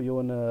እናገኛለን የሚለው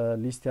የሆነ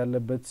ሊስት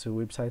ያለበት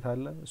ዌብሳይት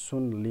አለ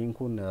እሱን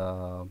ሊንኩን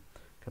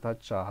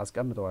ከታች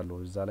አስቀምጠዋለሁ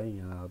እዛ ላይ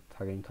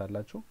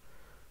ታገኙታላችሁ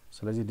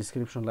ስለዚህ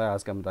ዲስክሪፕሽን ላይ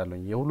አስቀምጣለሁ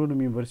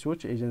የሁሉንም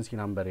ዩኒቨርሲቲዎች ኤጀንሲ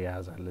ናምበር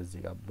ያያዛል እዚህ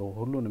ጋር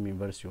በሁሉንም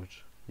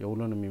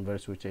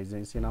ዩኒቨርሲቲዎች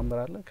ኤጀንሲ ናምበር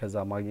አለ ከዛ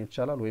ማግኘት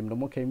ይቻላል ወይም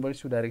ደግሞ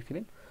ከዩኒቨርሲቲው ዳይሬክትሊ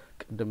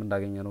ቅድም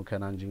እንዳገኘነው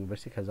ከናንጂንግ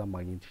ዩኒቨርሲቲ ከዛ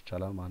ማግኘት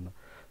ይቻላል ማለት ነው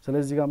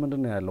ስለዚህ ጋር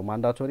ምንድነው ያለው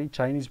ማንዳቶሪ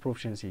ቻይኒዝ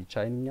ፕሮፊሺየንሲ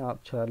ቻይንኛ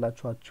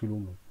ትችላላችሁ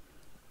አትችሉም ነው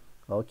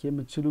ኦኬ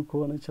የምትችሉ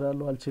ከሆነ ይችላሉ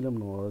አልችልም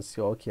ነው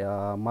ኦኬ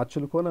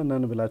ማትችሉ ከሆነ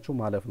ነን ብላችሁ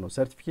ማለፍ ነው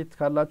ሰርቲፊኬት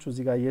ካላችሁ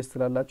እዚህ ጋር የስ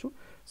ትላላችሁ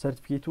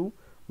ሰርቲፊኬቱ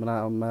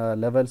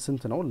ሌቨል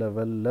ስንት ነው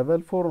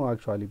ሌቨል 4 ነው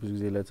አክቹአሊ ብዙ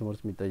ጊዜ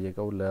ለትምህርት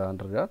የሚጠየቀው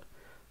ለአንደርግራድ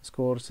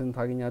ስኮር ስንት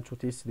አገኛችሁ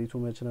ቴስት ዴቱ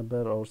መች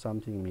ነበር ኦር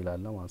ሳምቲንግ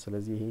ሚላል ነው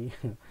ስለዚህ ይሄ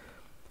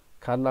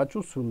ካላችሁ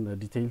እሱን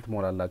ዲቴይል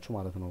ትሞላላችሁ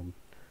ማለት ነው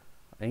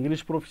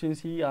እንግሊሽ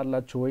ፕሮፊሺየንሲ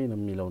አላችሁ ወይ ነው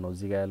የሚለው ነው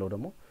እዚህ ጋር ያለው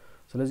ደግሞ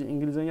ስለዚህ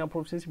እንግሊዘኛ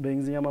ፕሮፊሺየንሲ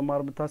በእንግሊዘኛ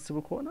መማር ብታስቡ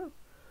ከሆነ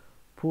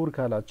ፑር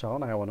ካላችሁ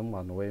አሁን አይሆንም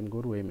ማለት ነው ወይም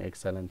ጉድ ወይም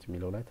ኤክሰለንት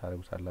የሚለው ላይ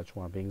ታረጉታላችሁ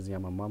ማለት በእንግሊዘኛ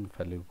መማር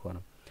የምትፈልጉ ከሆነ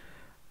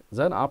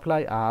ዘን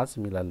አፕላይ አስ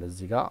ሚላል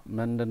እዚህ ጋር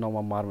ምንድነው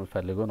መማር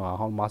የምትፈልጉ ነው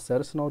አሁን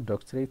ማስተርስ ነው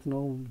ዶክትሬት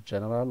ነው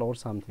ጀነራል ኦር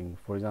ሳምቲንግ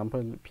ፎር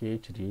ኤግዛምፕል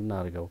ፒኤችዲ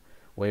እናርገው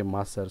ወይም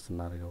ማስተርስ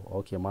እናርገው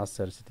ኦኬ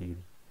ማስተርስ ዲግሪ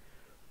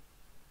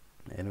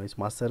ኤኒዌይስ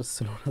ማስተርስ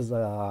ስለሆነ እዛ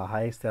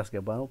ሃይስት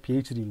ያስገባ ነው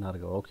ፒኤችዲ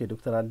እናርገው ኦኬ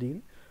ዶክተራል ዲግሪ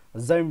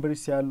እዛ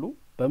ዩኒቨርሲቲ ያሉ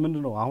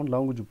በምንድነው አሁን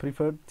ላንጉጁ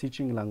ፕሪፈርድ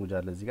ቲቺንግ ላንጉጅ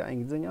አለ እዚህ ጋር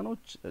እንግሊዘኛ ነው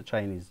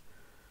ቻይኒዝ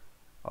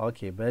ኦኬ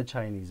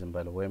በቻይኒዝም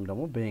በለው ወይም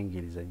ደግሞ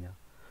በእንግሊዘኛ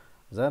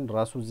ዘን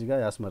ራሱ እዚህ ጋር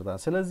ያስመርጣል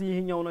ስለዚህ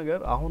ይሄኛው ነገር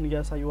አሁን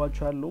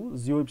ያሳዩዋችሁ ያለው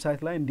እዚህ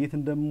ዌብሳይት ላይ እንዴት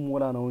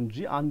እንደምሞላ ነው እንጂ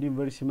አንድ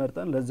ዩኒቨርሲቲ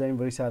መርጠን ለዛ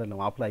ዩኒቨርሲቲ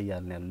አይደለም አፕላይ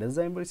ያልን ያለ ለዛ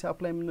ዩኒቨርሲቲ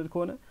አፕላይ ምን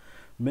ከሆነ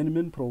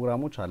ምን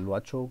ፕሮግራሞች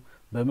አሏቸው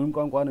በምን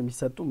ቋንቋ ነው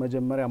የሚሰጡ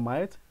መጀመሪያ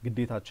ማየት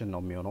ግዴታችን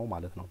ነው የሚሆነው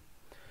ማለት ነው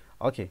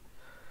ኦኬ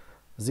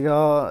እዚህ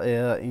ጋር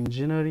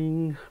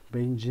ኢንጂነሪንግ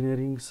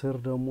በኢንጂነሪንግ ስር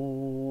ደግሞ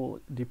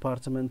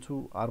ዲፓርትመንቱ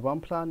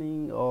አርባን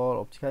ፕላኒንግ ኦር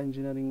ኦፕቲካል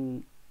ኢንጂነሪንግ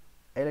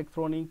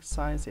ኤሌክትሮኒክ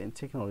ሳይንስ ኤንድ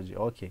ቴክኖሎጂ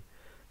ኦኬ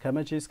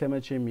ከመቼስ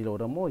ከመቼ የሚለው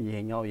ደግሞ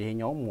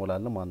ይሄኛው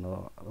ሞላል ማለት ነው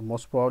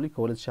ሞስት ፕሮባብሊ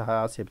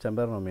ከ2020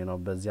 ሴፕቴምበር ነው የሚሆነው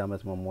በዚህ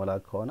አመት መሞላ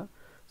ከሆነ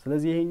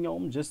ስለዚህ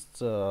ይሄኛውም ጀስት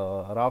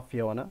ራፍ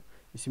የሆነ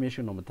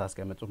ኢስቲሜሽን ነው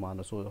የምታስቀምጡት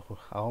ማለት ነው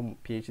አሁን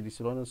ፒኤችዲ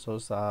ስለሆነ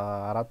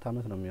 4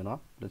 አመት ነው የሚሆነው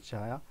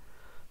 2020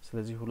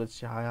 ስለዚህ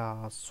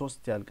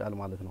 2023 ያልቃል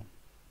ማለት ነው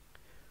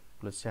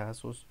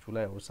 2023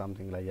 ጁላይ ኦር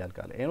ሳምቲንግ ላይ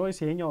ያልቃል ኤኒዌይስ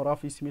ይሄኛው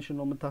ራፍ ኢስቲሜሽን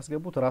ነው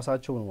የምታስገቡት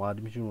ራሳቸው ነው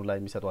አድሚሽኑ ላይ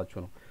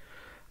የሚሰጧችሁ ነው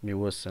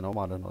የሚወስነው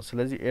ማለት ነው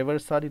ስለዚህ ኤቨር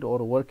ስታዲድ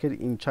ኦር ወርክድ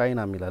ኢን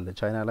ቻይና ሚላል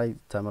ቻይና ላይ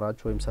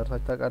ተምራችሁ ወይም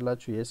ሰርታችሁ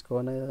ታውቃላችሁ የስ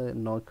ከሆነ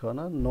ኖ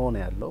ከሆነ ኖ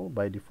ነው ያለው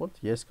ባይ ዲፎልት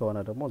የስ ከሆነ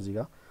ደግሞ እዚህ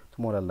ጋር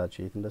ትሞላላችሁ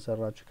የት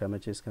እንደሰራችሁ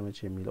ከመቼ እስከ መቼ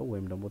የሚለው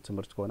ወይም ደግሞ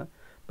ትምህርት ከሆነ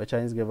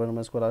በቻይኒዝ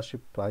ገቨርንመንት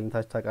ስኮላርሺፕ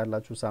አግኝታችሁ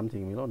ታውቃላችሁ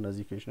ሳምቲንግ የሚለው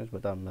እነዚህ ኩዌሽኖች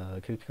በጣም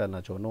ክሪቲካል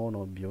ናቸው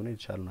ኖ ቢሆኑ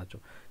ይቻላል ናቸው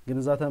ግን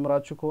እዛ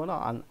ተምራችሁ ከሆነ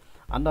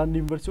አንዳንድ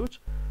ዩኒቨርሲቲዎች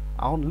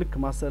አሁን ልክ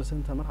ማስተርስን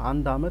ተምር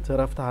አንድ አመት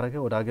ረፍት አረገ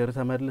ወደ ሀገር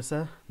ተመልሰ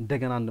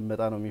እንደገና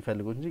እንድመጣ ነው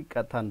የሚፈልጉት እንጂ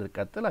ቀጥታ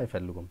እንድትቀጥል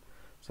አይፈልጉም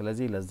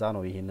ስለዚህ ለዛ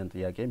ነው ይሄንን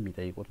ጥያቄ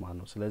የሚጠይቁት ማለት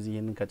ነው ስለዚህ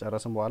ይሄንን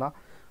ከጨረስን በኋላ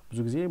ብዙ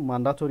ጊዜ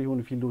ማንዳቶሪ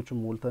ሆኑ ፊልዶችን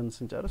ሞልተን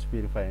ስንጨርስ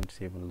ቬሪፋይ ኤንድ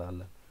ሴቭ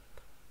እንላለን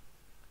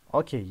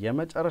ኦኬ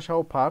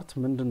የመጨረሻው ፓርት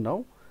ምንድነው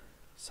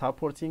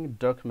ሳፖርቲንግ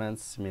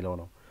ዶክመንትስ የሚለው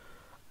ነው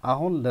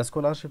አሁን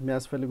ለስኮላርሺፕ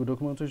የሚያስፈልጉ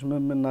ዶክመንቶች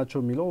ምን ናቸው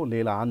የሚለው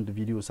ሌላ አንድ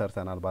ቪዲዮ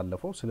ሰርተናል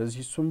ባለፈው ስለዚህ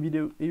እሱን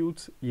ቪዲዮ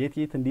እዩት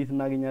የት እንዴት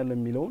እናገኛለን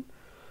የሚለው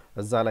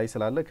እዛ ላይ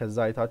ስላለ ከዛ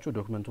አይታችሁ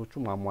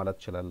ዶክመንቶቹ ማሟላት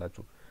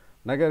ይችላልላችሁ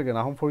ነገር ግን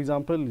አሁን ፎር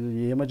ኤግዛምፕል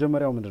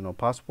የመጀመሪያው ምንድነው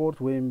ፓስፖርት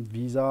ወይም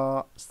ቪዛ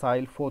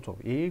ስታይል ፎቶ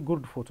ይሄ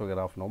ጉርድ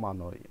ፎቶግራፍ ነው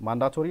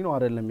ማንዳቶሪ ነው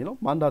አይደለም የሚለው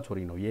ማንዳቶሪ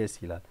ነው የስ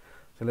ይላል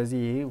ስለዚህ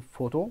ይሄ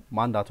ፎቶ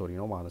ማንዳቶሪ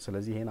ነው ማለት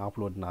ስለዚህ ይሄን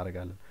አፕሎድ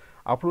እናደርጋለን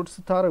አፕሎድ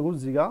ስታደርጉ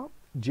እዚህ ጋር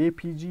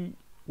ጄፒጂ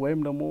ወይም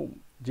ደግሞ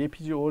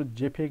ጄፒጂ ኦር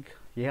ጄፔግ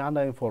ይሄ አንድ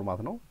አይነት ፎርማት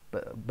ነው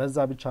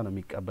በዛ ብቻ ነው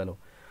የሚቀበለው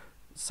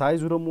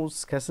ሳይዙ ደግሞ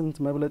ከስንት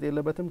መብለጥ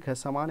የለበትም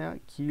ከ80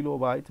 ኪሎ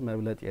ባይት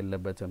መብለጥ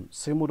የለበትም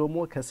ስሙ ደግሞ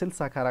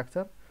ከ60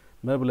 ካራክተር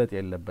መብለጥ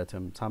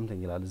የለበትም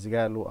ሳምቲንግ ይላል እዚህ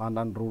ጋር ያሉ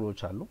አንድ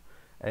ሩሎች አሉ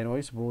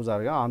ኤኒዌይስ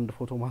ብሮዘር ጋር አንድ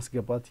ፎቶ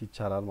ማስገባት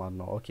ይቻላል ማለት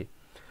ነው ኦኬ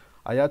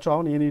አያቸው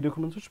አሁን የኔ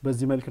ዶክመንቶች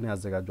በዚህ መልኩ ነው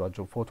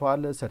ያዘጋጇቸው ፎቶ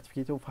አለ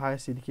ሰርቲፊኬት ኦፍ ሃይር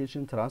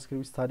ኤዱኬሽን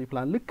ትራንስክሪፕት ስታዲ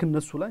ፕላን ልክ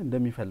እነሱ ላይ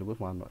እንደሚፈልጉት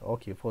ማለት ነው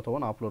ኦኬ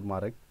ፎቶውን አፕሎድ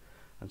ማድረግ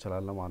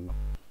እንችላለን ማለት ነው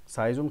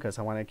ሳይዙም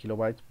ከ80 ኪሎ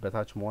ባይት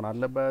በታች መሆን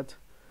አለበት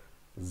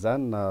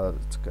ዘን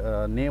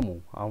ኔሙ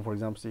አሁን ፎር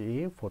ኤግዛምፕል ይሄ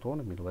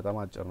ፎቶውን የሚለው በጣም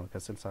አጭር ነው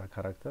ከ60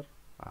 ካራክተር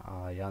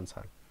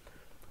ያንሳል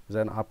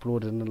ዘን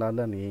አፕሎድ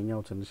እንላለን ይሄኛው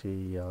ትንሽ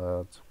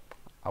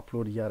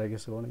አፕሎድ ያደረገ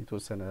ስለሆነ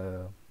የተወሰነ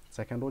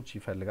ሰከንዶች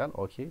ይፈልጋል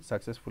ኦኬ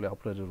ሰክሰስፉሊ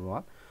አፕሎድ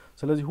ሆኗል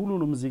ስለዚህ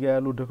ሁሉንም እዚህ ጋር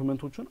ያሉ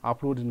ዶክመንቶችን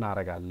አፕሎድ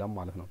እናረጋለን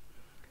ማለት ነው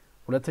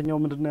ሁለተኛው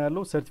ምንድነው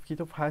ያለው ሰርቲፊኬት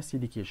ኦፍ ሃይር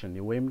ኤዱኬሽን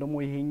ወይም ደግሞ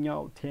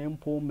ይሄኛው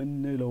ቴምፖ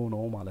ምንለው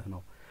ነው ማለት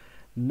ነው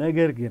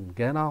ነገር ግን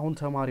ገና አሁን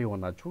ተማሪ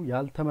ሆናችሁ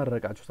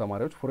ያልተመረቃችሁ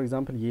ተማሪዎች ፎር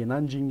ኤግዛምፕል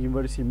የናንጂንግ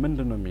ዩኒቨርሲቲ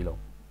ምንድነው የሚለው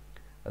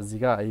እዚህ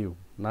ጋር አዩ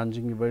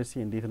ናንጂንግ ዩኒቨርሲቲ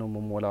እንዴት ነው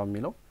መሞላው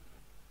የሚለው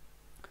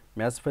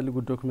የሚያስፈልጉ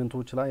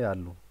ዶክመንቶች ላይ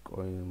ያሉ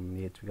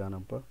የት ጋር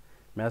ነበር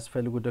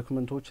የሚያስፈልጉ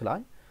ዶክመንቶች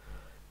ላይ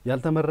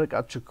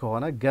ያልተመረቃችሁ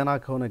ከሆነ ገና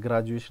ከሆነ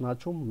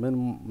ግራጁዌሽናችሁ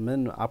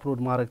ምን አፕሎድ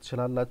ማድረግ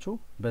ትችላላችሁ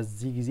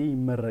በዚህ ጊዜ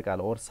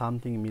ይመረቃል ኦር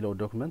ሳምቲንግ የሚለው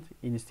ዶክመንት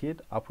ኢንስቴድ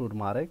አፕሎድ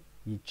ማድረግ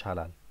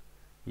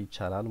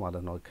ይቻላል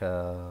ማለት ነው ከ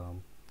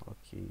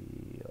ኦኬ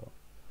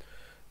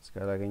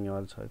ስካላገኘው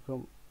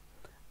አልቻልኩም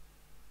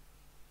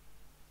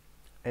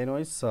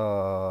ኤኒዌይስ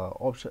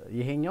ኦፕሽን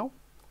ይሄኛው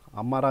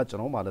አማራጭ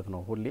ነው ማለት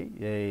ነው ሁሌ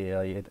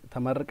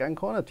ተመርቀን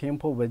ከሆነ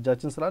ቴምፖ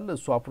በእጃችን ስላለ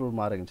እሱ አፕሎድ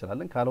ማድረግ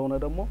እንችላለን ካልሆነ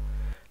ደግሞ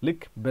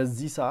ልክ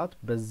በዚህ ሰዓት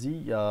በዚህ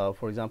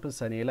ፎር ኤግዛምፕል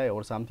ሰኔ ላይ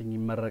ኦር ሳምቲንግ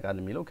ይመረቃል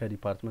የሚለው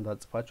ከዲፓርትመንት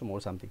አጽፋችሁ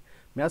ኦር ሳምቲንግ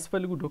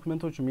የሚያስፈልጉ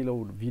ዶክመንቶች የሚለው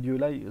ቪዲዮ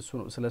ላይ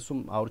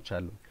ስለሱም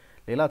አውርቻለሁ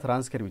ሌላ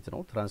ትራንስክሪፕት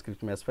ነው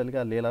ትራንስክሪፕት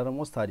የሚያስፈልጋል ሌላ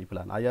ደግሞ ስታዲ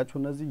ፕላን አያችሁ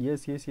እነዚህ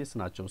የሲኤስኤስ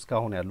ናቸው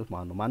እስካሁን ያሉት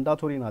ማለት ነው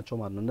ማንዳቶሪ ናቸው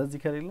ማለት ነው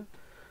እነዚህ ከሌለ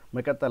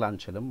መቀጠል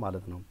አንችልም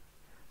ማለት ነው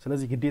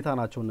ስለዚህ ግዴታ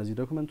ናቸው እነዚህ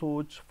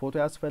ዶክመንቶች ፎቶ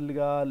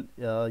ያስፈልጋል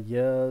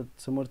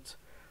የትምህርት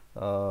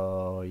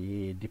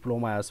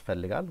የዲፕሎማ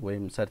ያስፈልጋል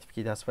ወይም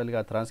ሰርቲፊኬት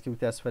ያስፈልጋል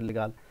ትራንስክሪፕት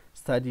ያስፈልጋል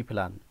ስታዲ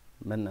ፕላን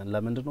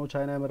ለምንድነው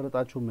ቻይና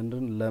ያመረጣችሁ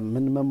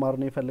ለምን መማር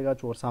ነው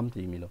የፈልጋችሁ ኦር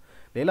ሳምቲንግ የሚለው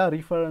ሌላ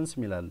ሪፈረንስ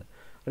ሚላል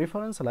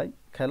ሪፈረንስ ላይ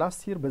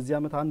ከላስት ይር በዚህ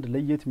አመት አንድ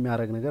ለየት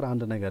የሚያደርግ ነገር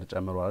አንድ ነገር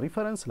ጨምሯል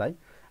ሪፈረንስ ላይ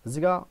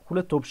እዚህ ጋር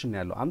ሁለት ኦፕሽን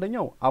ያለው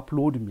አንደኛው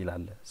አፕሎድ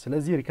ሚላል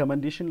ስለዚህ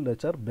ሪኮመንዴሽን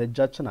ሌተር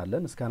በእጃችን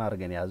አለን እስካን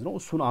አድርገን ያዝነው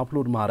እሱን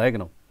አፕሎድ ማድረግ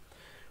ነው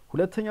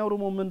ሁለተኛው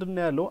ደግሞ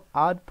ምንድነው ያለው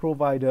አድ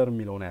ፕሮቫይደር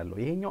ሚለው ነው ያለው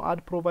ይሄኛው አድ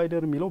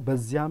ፕሮቫይደር ሚለው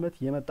በዚህ አመት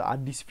የመጣ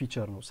አዲስ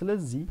ፊቸር ነው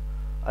ስለዚህ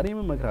እኔም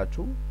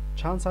መክራችሁ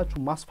ቻንሳችሁ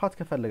ማስፋት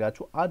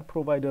ከፈለጋችሁ አድ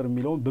ፕሮቫይደር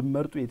ሚለውን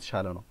ብመርጡ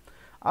የተሻለ ነው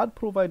አድ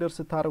ፕሮቫይደር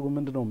ስታረጉ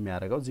ምንድነው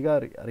የሚያደርገው እዚህ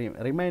ጋር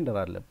ሪማይንደር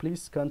አለ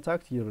ፕሊዝ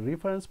ኮንታክት ዩር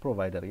ሪፈረንስ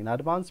ፕሮቫይደር ኢን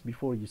አድቫንስ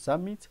ቢፎር ዩ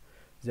ሰብሚት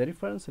ዘ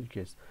ሪፈረንስ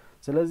ሪኩዌስት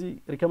ስለዚህ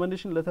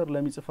ሪኮመንዴሽን ሌተር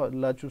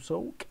ለሚጽፍላችሁ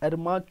ሰው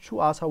ቀድማችሁ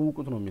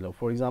አሳውቁት ነው የሚለው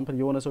ፎር ኤግዛምፕል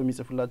የሆነ ሰው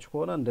የሚጽፍላችሁ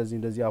ከሆነ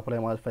እንደዚህ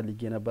አፕላይ ማለት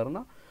ፈልጌ ነበርና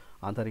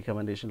አንተ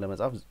ሪኮመንዴሽን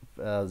ለመጻፍ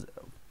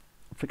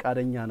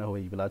ፍቃደኛ ነህ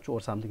ወይ ብላችሁ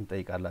ኦር ሳምቲንግ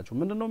ጠይቃላችሁ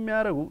ምንድነው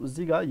የሚያደርጉ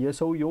እዚህ ጋር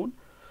የሰውየውን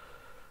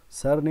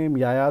ሰርኔም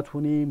ያያቱ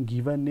ኔም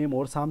ጊቨን ኔም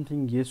ኦር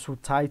ሳምቲንግ የሱ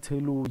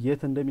ታይትሉ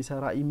የት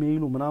እንደሚሰራ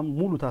ኢሜይሉ ምናም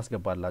ሙሉ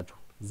ታስገባላችሁ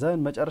ዘን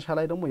መጨረሻ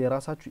ላይ ደግሞ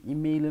የራሳችሁ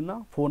ኢሜይል እና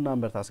ፎን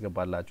ናምበር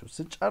ታስገባላችሁ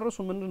ስጨርሱ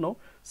ምንድነው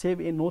ሴቭ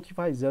ኤ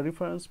ኖቲፋይ ዘ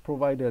ሪፈረንስ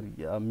ፕሮቫይደር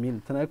ሚል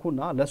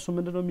ትነኩና ለሱ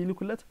ምንድነው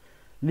የሚልኩለት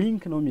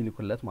ሊንክ ነው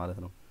የሚልኩለት ማለት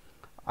ነው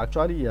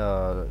አክቹአሊ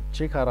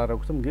ቼክ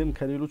አራረኩትም ግን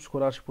ከሌሎች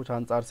ስኮላርሺፖች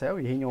አንፃር ሳይው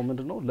ይሄኛው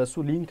ምንድነው ለሱ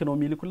ሊንክ ነው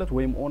የሚልኩለት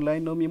ወይም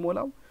ኦንላይን ነው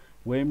የሚሞላው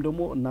ወይም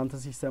ደግሞ እናንተ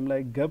ሲስተም ላይ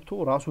ገብቶ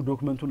ራሱ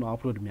ዶክመንቱን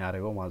አፕሎድ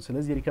የሚያደርገው ማለት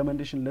ስለዚህ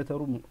ሪኮመንዴሽን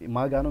ሌተሩ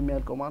ማጋ ነው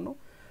የሚያልቀው ማለት ነው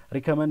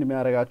ሪኮመንድ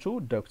የሚያደርጋችሁ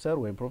ዶክተር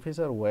ወይም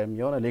ፕሮፌሰር ወይም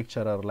የሆነ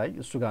ሌክቸረር ላይ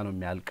እሱ ጋር ነው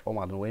የሚያልቀው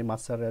ማለት ነው ወይም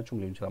ማሰሪያችሁም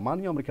ሊሆን ይችላል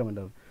ማንኛውም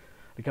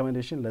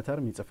ሪኮመንዴሽን ሌተር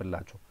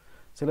የሚጽፍላችሁ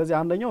ስለዚህ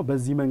አንደኛው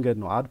በዚህ መንገድ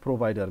ነው አድ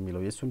ፕሮቫይደር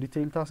የሚለው የሱን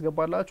ዲቴይል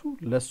ታስገባላችሁ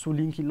ለሱ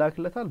ሊንክ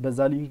ይላክለታል በዛ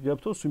ሊንክ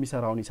ገብቶ እሱ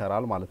የሚሰራውን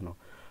ይሰራል ማለት ነው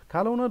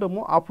ካልሆነ ደግሞ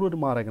አፕሎድ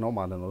ማድረግ ነው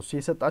ማለት ነው እሱ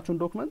የሰጣችሁን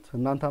ዶክመንት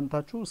እናንተ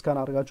አምጣችሁ ስካን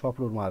አድርጋችሁ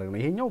አፕሎድ ማድረግ ነው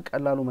ይሄኛው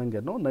ቀላሉ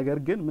መንገድ ነው ነገር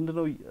ግን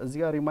ምንድነው እዚህ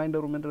ጋር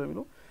ሪማይንደሩ ምንድነው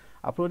የሚለው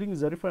uploading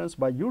the reference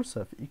by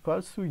yourself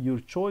equals to your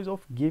choice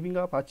of giving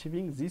up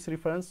achieving this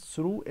reference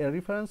through a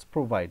reference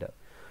provider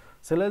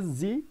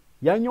ስለዚህ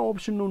ያኛው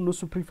ኦፕሽን ነው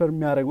እነሱ ፕሪፈር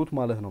የሚያደርጉት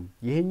ማለት ነው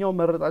ይሄኛው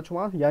መረጣችሁ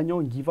ማለት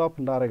ያኛውን ጊቭ አፕ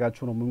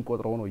እንዳረጋችሁ ነው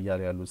የምንቆጥረው ነው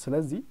ይያል ያሉ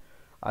ስለዚህ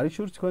are you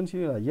sure to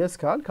continue yes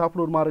ካል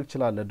ከአፕሎድ ማድረግ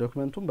ይችላል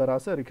ዶክመንቱን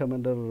በራሴ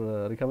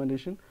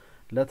ሪኮመንዴሽን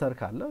ሌተር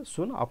ካለ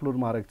እሱን አፕሎድ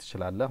ማድረግ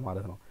ትችላለህ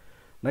ማለት ነው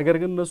ነገር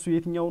ግን እነሱ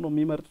የትኛው ነው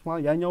የሚመርጡት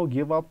ማለት ያኛው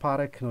ጊቭ አፕ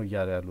አረክ ነው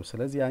ይያል ያሉ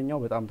ስለዚህ ያኛው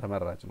በጣም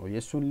ተመራጭ ነው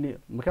የሱን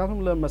ምክንያቱም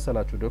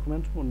ለመሰላችሁ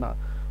ዶክመንቱና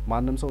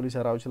ማንንም ሰው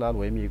ሊሰራው ይችላል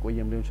ወይም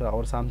የቆየም ሊሆን ይችላል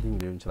ኦር ሳምቲንግ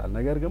ሊሆን ይችላል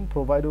ነገር ግን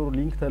ፕሮቫይደሩ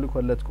ሊንክ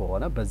ተልኮለት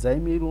ከሆነ በዛ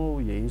ኢሜይል ነው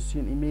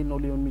የኢንስቲትዩሽን ኢሜይል ነው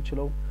ሊሆን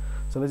የሚችለው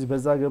ስለዚህ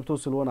በዛ ገብቶ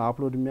ስለሆነ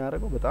አፕሎድ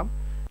የሚያደርገው በጣም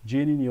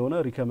ጄኒን የሆነ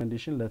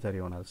ሪኮሜንዴሽን ሌተር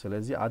ይሆናል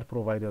ስለዚህ አድ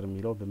ፕሮቫይደር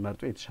የሚለው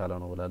በመርጦ የተሻለ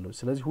ነው ብላለሁ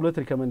ስለዚህ ሁለት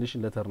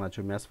ሪኮሜንዴሽን ሌተር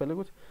ናቸው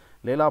የሚያስፈልጉት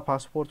ሌላ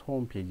ፓስፖርት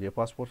ሆም ፔጅ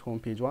የፓስፖርት ሆም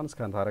ፔጅ ዋን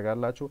ስካን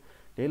ታረጋላችሁ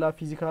ሌላ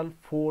ፊዚካል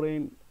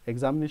ፎሬን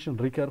ኤግዛሚኔሽን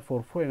ሪከርድ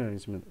ፎር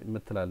ፎሬነርስ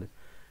የምትላለች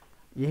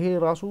ይሄ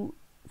ራሱ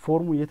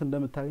ፎርሙ የት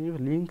እንደምታገኙት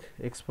ሊንክ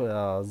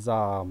ዛ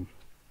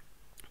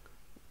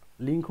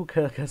ሊንኩ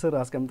ከስር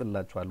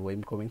አስቀምጥላችኋለሁ ወይም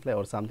ኮሜንት ላይ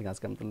ኦር ሳምቲንግ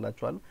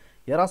አስቀምጥላችኋለሁ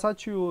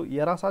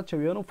የራሳቸው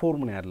የሆነ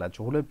ፎርም ነው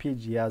ያላቸው ሁለት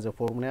ፔጅ የያዘ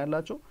ፎርም ነው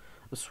ያላቸው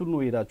እሱን ነው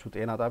ሄዳችሁ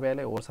ጤና ጣቢያ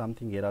ላይ ኦር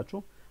ሳምቲንግ ሄዳችሁ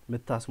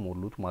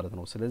ምታስሞሉት ማለት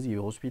ነው ስለዚህ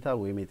የሆስፒታል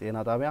ወይም የጤና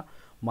ጣቢያ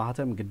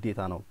ማህተም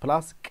ግዴታ ነው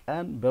ፕላስ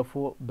ቀን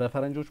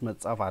በፈረንጆች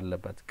መጻፍ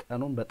አለበት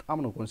ቀኑን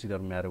በጣም ነው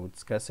ኮንሲደር የሚያደርጉት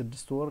እስከ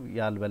 6 ወር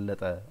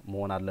ያልበለጠ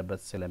መሆን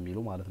አለበት ስለሚሉ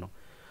ማለት ነው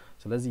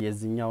ስለዚህ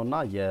የዚህኛውና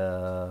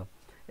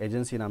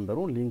የኤጀንሲ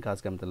ነምበሩን ሊንክ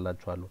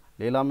አስቀምጥላችኋለሁ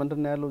ሌላ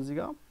ምንድነው ያለው እዚህ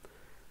ጋር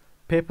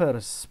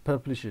ፔፐርስ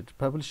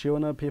ፐብሊሽ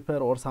የሆነ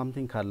ፔፐር ኦር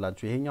ሳምቲንግ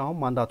ካላችሁ ይሄኛው አሁን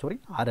ማንዳቶሪ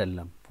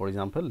አይደለም ፎር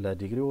ኤግዛምፕል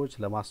ለዲግሪዎች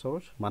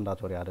ለማስተሮች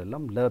ማንዳቶሪ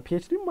አይደለም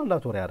ለፒኤችዲ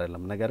ማንዳቶሪ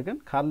አይደለም ነገር ግን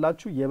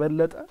ካላችሁ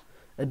የበለጠ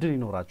እድል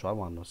ይኖራችኋል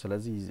ማለት ነው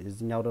ስለዚህ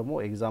እዚህኛው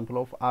ደግሞ ኤግዛምፕል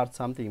ኦፍ አርት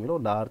ሳምቲንግ የሚለው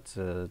ለአርት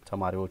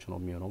ተማሪዎች ነው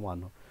የሚሆነው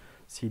ማለት ነው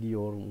ሲዲ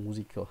ኦር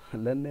ሙዚክ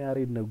ለነ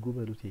ያሬድ ነጉ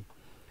በሉት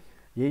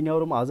የኛው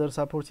ደግሞ አዘር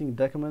ሰፖርቲንግ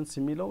ዶክመንትስ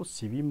የሚለው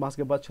ሲቪ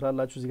ማስገባት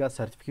ይችላልላችሁ እዚህ ጋር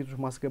ሰርቲፊኬቶች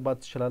ማስገባት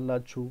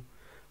ይችላልላችሁ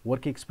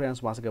ወርክ ኤክስፒሪየንስ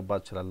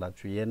ማስገባት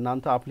ይችላልላችሁ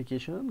የእናንተ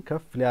አፕሊኬሽንን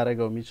ከፍ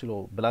ሊያደርገው የሚችለው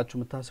ብላችሁ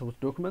የምታስቡት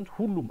ዶክመንት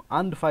ሁሉም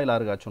አንድ ፋይል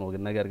አድርጋችሁ ነው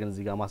ነገር ግን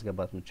እዚህ ጋር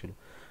ማስገባት የምትችሉ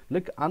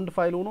ልክ አንድ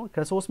ፋይል ሆኖ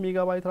ከ3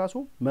 ሜጋባይት ራሱ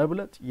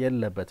መብለጥ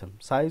የለበትም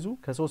ሳይዙ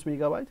ከ3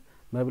 ሜጋባይት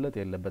መብለጥ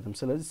የለበትም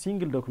ስለዚህ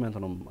ሲንግል ዶክመንት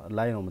ነው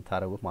ላይ ነው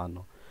የምታደርጉት ማለት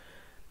ነው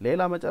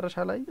ሌላ መጨረሻ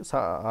ላይ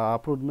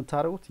አፕሎድ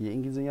የምታደርጉት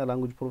የእንግሊዝኛ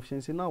ላንጉዌጅ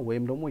ፕሮፊሺየንሲና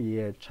ወይም ደግሞ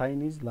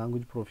የቻይኒዝ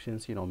ላንጉዌጅ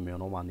ፕሮፊሺየንሲ ነው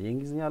የሚሆነው ማለት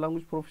የእንግሊዝኛ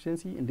ላንጉዌጅ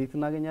ፕሮፊሺየንሲ እንዴት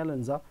እናገኛለን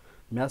እንዛ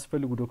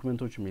የሚያስፈልጉ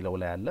ዶክመንቶች የሚለው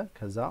ላይ አለ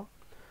ከዛ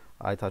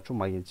አይታችሁ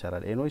ማግኘት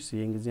ይቻላል ኤኖይስ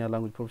የእንግሊዝኛ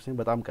ላንጉዌጅ ፕሮፊሺየንሲ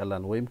በጣም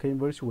ቀላል ነው ወይም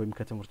ከዩኒቨርሲቲ ወይም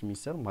ከትምህርት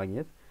ሚኒስቴር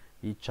ማግኘት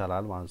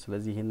ይቻላል ማለት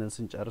ስለዚህ ይሄንን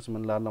ስንጨርስ ምን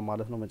እንላለን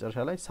ማለት ነው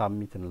መጨረሻ ላይ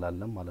ሳብሚት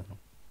እንላለን ማለት ነው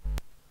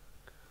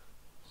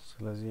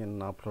ስለዚህ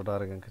እና አፕሎድ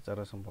አድርገን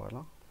ከጨረስን በኋላ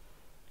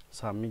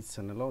ሳብሚት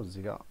ስንለው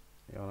እዚህ ጋር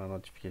የሆነ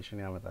ኖቲፊኬሽን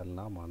ያመጣልና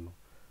ማለት ነው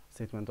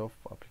ስቴትመንት ኦፍ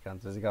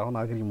አፕሊካንት እዚህ ጋር አሁን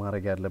አግሪ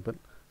ማድረግ ያለብን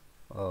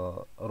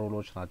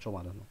ሮሎች ናቸው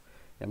ማለት ነው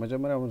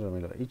የመጀመሪያው ምንድነው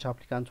የሚለው each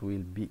applicant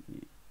will be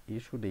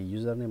issued a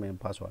username and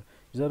password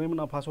username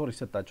እና ፓስወርድ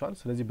ይሰጣቸዋል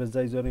ስለዚህ በዛ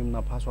username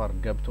እና ፓስወርድ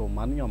ገብተው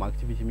ማንኛውም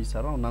አክቲቪቲ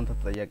የሚሰራው እናንተ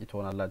ተጠያቂ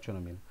ትሆናላችሁ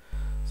ነው የሚለው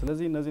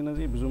ስለዚህ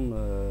እነዚህ ብዙም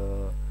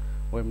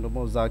ወይም ደግሞ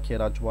እዛ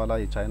ከሄዳችሁ በኋላ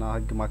የቻይና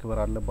ህግ ማክበር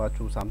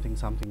አለባችሁ ሳምቲንግ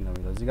ነው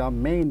የሚለው እዚህ ጋር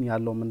ሜን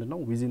ያለው ምንድነው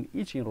within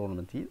each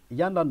enrollment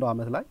እያንዳንዱ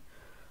አመት ላይ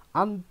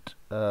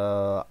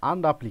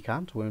አንድ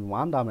አፕሊካንት ወይም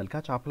አንድ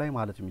አመልካች አፕላይ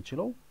ማለት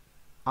የሚችለው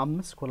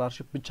 5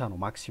 ስኮላርሺፕ ብቻ ነው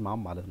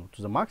ማክሲማም ማለት ነው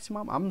ቱ ዘ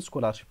ማክሲማም 5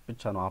 ስኮላርሺፕ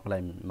ብቻ ነው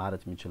አፕላይ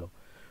ማለት የሚችለው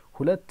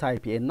 2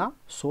 ታይፕ ኤ እና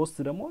 3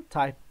 ደግሞ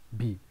ታይፕ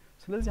ቢ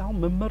ስለዚህ አሁን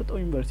መመርጠው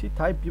ዩኒቨርሲቲ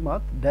ታይፕ ቢ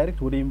ማለት ዳይሬክት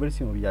ወደ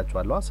ዩኒቨርሲቲ ነው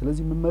ብያችኋለሁ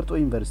ስለዚህ መመርጠው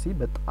ዩኒቨርሲቲ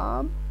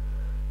በጣም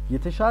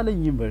የተሻለ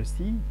ዩኒቨርሲቲ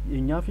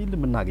የኛ ፊልድ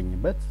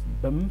የምናገኝበት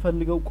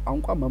በመንፈልገው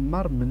ቋንቋ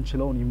መማር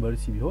ምንችለውን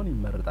ዩኒቨርሲቲ ቢሆን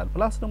ይመረጣል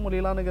ፕላስ ደግሞ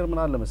ሌላ ነገር ምን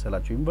አለ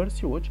መሰላችሁ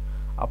ዩኒቨርሲቲዎች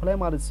አፕላይ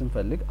ማለት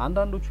ስንፈልግ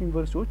አንዳንዶቹ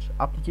ዩኒቨርሲቲዎች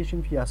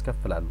አፕሊኬሽን ፊ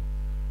ያስከፍላሉ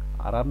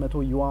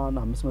 400 ዩዋን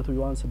 500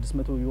 ዩዋን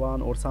 600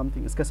 ዩዋን ኦር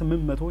ሳምቲንግ እስከ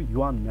 800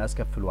 ዩዋን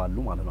የሚያስከፍሉ አሉ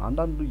ማለት ነው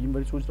አንዳንድ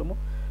ዩኒቨርሲቲዎች ደግሞ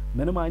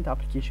ምንም አይነት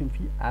አፕሊኬሽን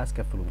ፊ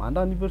አያስከፍሉም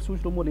አንዳንድ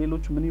ዩኒቨርሲቲዎች ደግሞ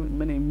ሌሎች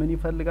ምን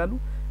ይፈልጋሉ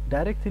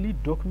ዳይሬክትሊ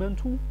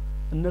ዶክመንቱ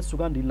እነሱ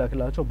ጋር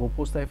እንዲላክላቸው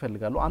በፖስታ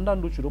ይፈልጋሉ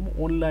አንዳንዶቹ ደግሞ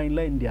ኦንላይን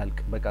ላይ እንዲያልቅ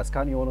በቃ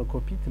ስካን የሆነ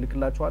ኮፒ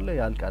ትልክላቸዋለ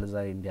ያልቃል እዛ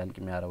እንዲያልቅ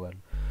የሚያደርጋሉ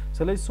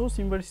ስለዚህ 3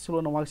 ዩኒቨርሲቲ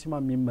ስለሆነ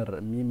ማክሲማም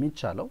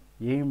የሚቻለው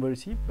ይሄ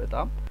ዩኒቨርሲቲ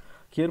በጣም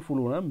ኬርፉል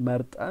ሆነ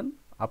መርጠን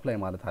አፕላይ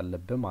ማለት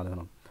አለብን ማለት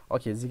ነው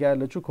ኦኬ እዚህ ጋር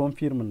ያለችው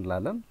ኮንፊርም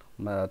እንላለን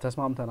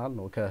ተስማምተናል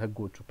ነው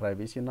ከህጎቹ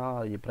ፕራይቬሲና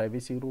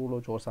የፕራይቬሲ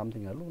ሩሎች ኦር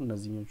ሳምቲንግ አሉ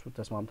እነዚህኞቹ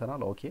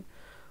ተስማምተናል ኦኬ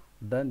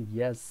then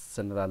yes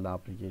እንላለን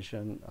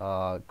አፕሊኬሽን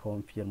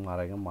ኮንፊርም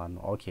ማድረግም ማለት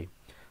ነው ኦኬ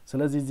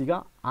ስለዚህ እዚህ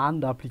ጋር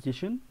አንድ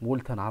አፕሊኬሽን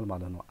ሞልተናል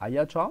ማለት ነው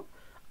አያችሁ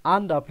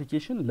አንድ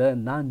አፕሊኬሽን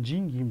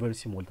ለናንጂንግ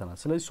ዩኒቨርሲቲ ሞልተናል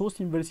ስለዚህ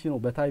 3 ዩኒቨርሲቲ ነው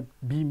በታይፕ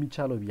ቢ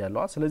የሚቻለው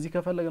ብያለሁ ስለዚህ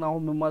ከፈለግን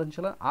አሁን ምን ማለት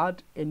እንችላለን አድ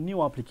a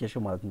new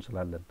application ማለት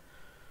እንችላለን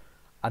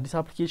አዲስ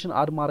አፕሊኬሽን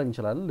አድ ማድረግ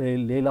እንችላለን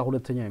ሌላ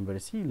ሁለተኛ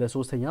ዩኒቨርሲቲ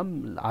ለሶስተኛም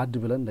አድ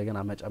ብለን እንደገና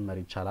መጨመር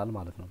ይቻላል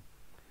ማለት ነው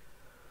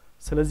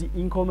ስለዚህ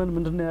ኢንኮመን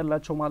ምንድነው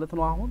ያላቸው ማለት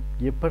ነው አሁን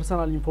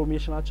የፐርሰናል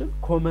ኢንፎርሜሽናችን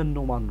ኮመን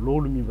ነው ማለት ነው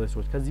ለሁሉም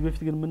ዩኒቨርሲቲዎች ከዚህ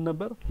በፊት ግን ምን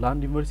ነበር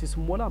ላንድ ዩኒቨርሲቲ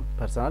ስሞላ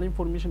ፐርሰናል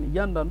ኢንፎርሜሽን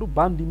እያንዳንዱ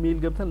ባንድ ኢሜል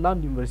ገብተን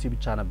ላንድ ዩኒቨርሲቲ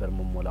ብቻ ነበር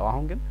መሞላው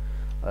አሁን ግን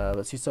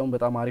ሲስተሙ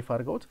በጣም አሪፍ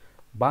አድርገውት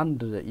ባንድ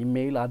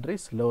ኢሜል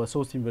አድሬስ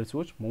ለሶስት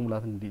ዩኒቨርሲቲዎች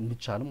መሙላት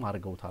እንዲቻልም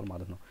አድርገውታል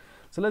ማለት ነው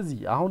ስለዚህ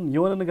አሁን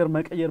የሆነ ነገር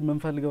መቀየር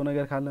መንፈልገው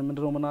ነገር ካለ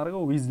ምንድነው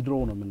ምናደርገው ዊዝድሮ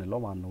ነው ምንለው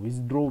ማለት ነው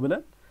ዊዝድሮ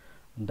ብለን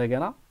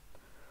እንደገና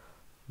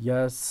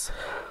yes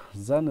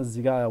ዘን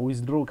እዚህ ጋር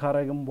ዊዝድሮ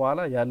ካረግም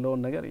በኋላ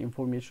ያለውን ነገር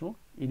ኢንፎርሜሽኑ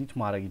ኤዲት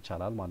ማድረግ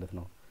ይቻላል ማለት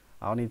ነው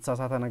አሁን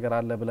የተሳሳተ ነገር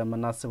አለ ብለን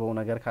መናስበው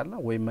ነገር ካለ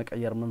ወይ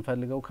መቀየር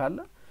መንፈልገው ካለ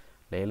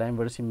ሌላ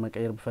ዩኒቨርሲቲ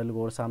መቀየር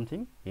ቢፈልገው or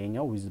something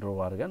የኛው ዊዝድሮ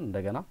አድርገን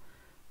እንደገና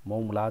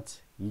መሙላት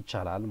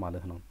ይቻላል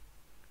ማለት ነው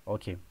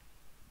ኦኬ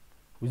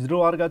ዊዝድሮ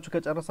አድርጋችሁ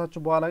ከጨረሳችሁ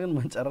በኋላ ግን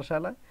መጨረሻ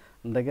ላይ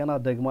እንደገና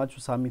ደግማችሁ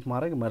ሳሚት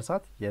ማድረግ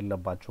መርሳት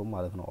የለባችሁም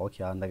ማለት ነው ኦኬ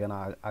እንደገና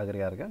አግሪ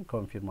አድርገን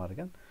ኮንፊርም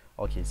አድርገን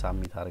ኦኬ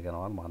ሳሚት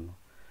አድርገናል ማለት ነው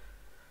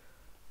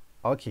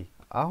ኦኬ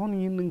አሁን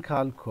ይሄንን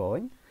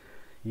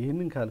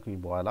ካልኩኝ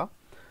በኋላ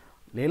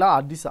ሌላ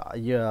አዲስ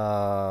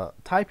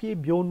የታይፕ ኤ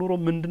ቢሆን ኑሮ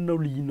ምንድነው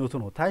ልዩነቱ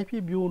ነው ታይፕ ኤ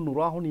ቢሆን ኑሮ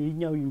አሁን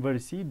የኛው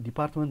ዩኒቨርሲቲ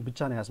ዲፓርትመንት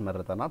ብቻ ነው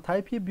ያስመረጠና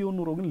ታይፕ ኤ ቢሆን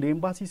ኑሮ ግን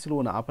ለኤምባሲ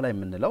ስለሆነ አፕላይ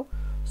የምንለው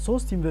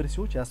 3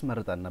 ዩኒቨርሲቲዎች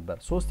ያስመርጠን ነበር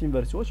 3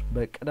 ዩኒቨርሲቲዎች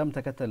በቅደም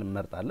ተከተል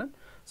እንመርጣለን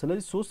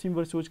ስለዚህ 3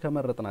 ዩኒቨርሲቲዎች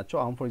ከመረጥናቸው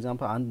አሁን ፎር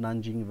ኤግዛምፕል አንድ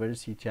ናንጂንግ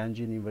ዩኒቨርሲቲ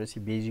ቲያንጂን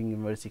ዩኒቨርሲቲ ቤጂንግ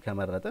ዩኒቨርሲቲ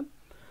ከመረጥን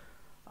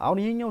አሁን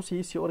ይሄኛው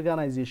CSC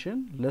ኦርጋናይዜሽን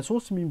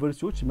ለሶስት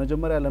ዩኒቨርሲቲዎች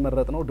መጀመሪያ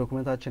ለመረጥነው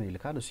ዶክመንታችን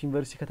ይልካል እሱ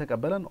ዩኒቨርሲቲ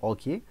ከተቀበለን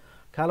ኦኬ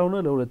ካልሆነ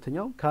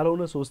ለሁለተኛው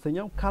ካልሆነ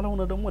ሶስተኛው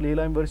ካልሆነ ደግሞ ሌላ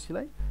ዩኒቨርሲቲ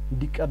ላይ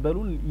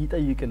እንዲቀበሉን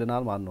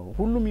ይጠይቅልናል ማለት ነው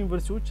ሁሉም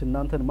ዩኒቨርሲቲዎች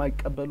እናንተን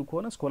ማይቀበሉ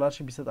ከሆነ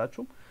ስኮላርሺፕ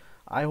ይሰጣችሁ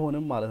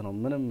አይሆንም ማለት ነው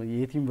ምንም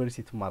የት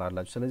ዩኒቨርሲቲ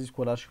ትማራላችሁ ስለዚህ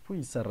ስኮላርሺፑ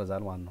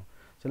ይሰረዛል ማለት ነው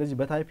ስለዚህ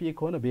በታይፕ ኤ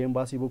ከሆነ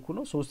በኤምባሲ በኩል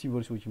ነው 3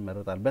 ዩኒቨርሲቲዎች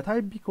ይመረጣል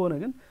በታይፕ ቢ ከሆነ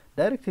ግን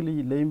ዳይሬክትሊ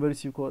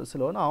ለዩኒቨርሲቲ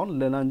ስለሆነ አሁን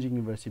ለናንጂንግ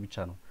ዩኒቨርሲቲ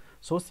ብቻ ነው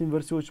 3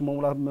 ዩኒቨርሲቲዎች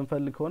መሙላት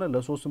መንፈልግ ከሆነ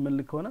ለሶስቱ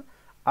ምልክ ከሆነ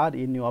add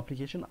a new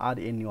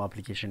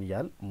application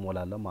ይያል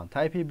ሞላለ ማለት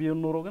ታይፕ ኤ ቢሆን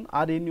ኖሮ ግን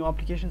add a new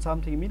application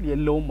something ሚል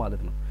የለውም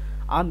ማለት ነው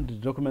አንድ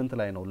ዶክመንት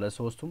ላይ ነው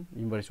ለሶስቱም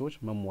ዩኒቨርሲቲዎች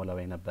መሞላው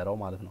የነበረው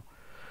ማለት ነው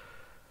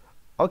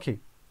ኦኬ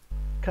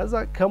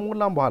ከዛ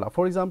ከሞላን በኋላ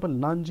ፎር ኤግዛምፕል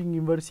ናንጂንግ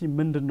ዩኒቨርሲቲ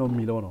ምንድነው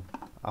የሚለው ነው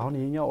አሁን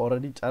ይሄኛው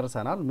ኦሬዲ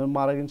ጨርሰናል ምን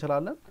ማድረግ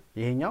እንችላለን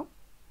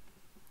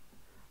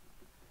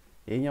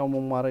ይሄኛው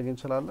ምን ማድረግ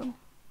እንችላለን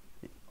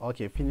ኦኬ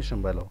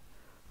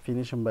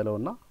ፊኒሽን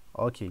በለውና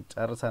ኦኬ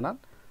ጨርሰናል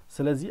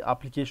ስለዚህ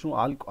አፕሊኬሽኑ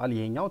አልቋል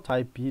ይሄኛው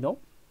ታይፕ ቢ ነው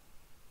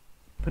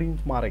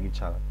ፕሪንት ማድረግ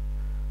ይቻላል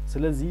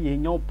ስለዚህ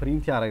ይሄኛው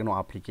ፕሪንት ያደረግነው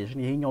አፕሊኬሽን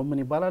ይሄኛው ምን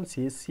ይባላል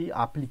CSC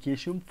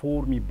Application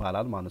Form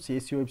ይባላል ማለት ነው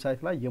CSC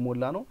ዌብሳይት ላይ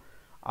የሞላ ነው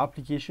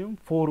አፕሊኬሽን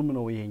ፎርም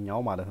ነው ይሄኛው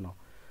ማለት ነው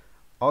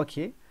ኦኬ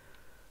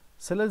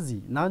ስለዚህ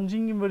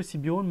ናንጂንግ ዩኒቨርሲቲ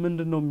ቢሆን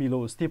ምንድነው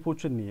የሚለው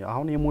ስቴፖችን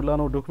አሁን የሞላ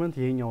ነው ዶክመንት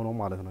ይሄኛው ነው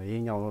ማለት ነው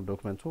ይሄኛው ነው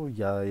ዶክመንቱ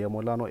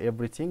የሞላ ነው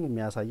ኤቭሪቲንግ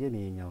የሚያሳየን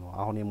ይሄኛው ነው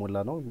አሁን የሞላ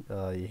ነው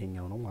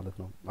ይሄኛው ነው ማለት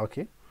ነው ኦኬ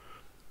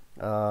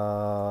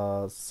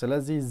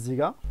ስለዚህ እዚህ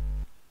ጋር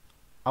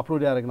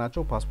አፕሎድ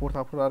ያደረግናቸው ፓስፖርት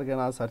አፕሎድ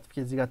አድርገናል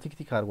ሰርቲፊኬት እዚህ ጋር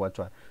ቲክ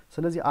አድርጓቸዋል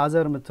ስለዚህ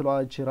አዘር የምትለው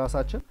እቺ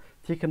ራሳችን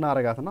ቲክ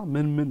እናረጋትና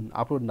ምን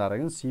አፕሎድ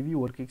እናረጋለን CV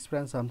ወርክ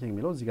ኤክስፒሪየንስ ሳምቲንግ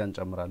የሚለው እዚህ ጋር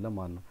እንጨምራለን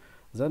ማለት ነው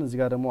ዘን እዚህ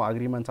ጋር ደግሞ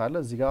አግሪመንት አለ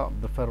እዚህ ጋር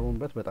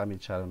በፈርሙበት በጣም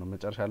ይቻላል ነው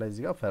መጨረሻ ላይ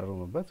እዚህ ጋር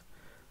ፈርሙበት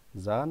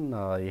ዛን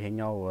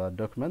ይሄኛው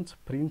ዶክመንት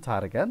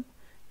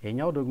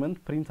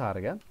ፕሪንት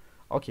አድርገን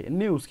ኦኬ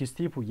እኔው እስኪ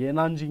ስቴፑ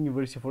የናንጂንግ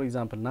ዩኒቨርሲቲ ፎር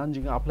ኤግዛምፕል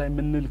ናንጂንግ አፕላይ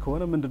ምንል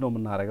ከሆነ ምንድነው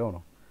የምናረጋው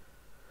ነው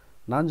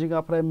ናንጂንግ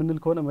አፕላይ ምንል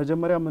ከሆነ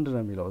መጀመሪያ ምንድነው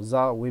የሚለው እዛ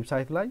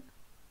ዌብሳይት ላይ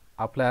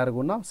አፕላይ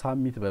አድርጎና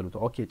ሳሚት በሉት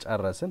ኦኬ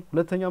ጨረስን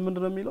ሁለተኛ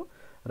ምንድነው የሚለው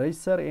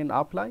register and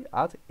apply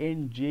at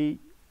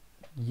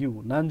NJU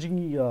ናንጂንግ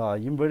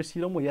ዩኒቨርሲቲ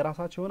ደግሞ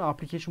የራሳቸው የሆነ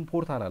አፕሊኬሽን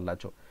ፖርታል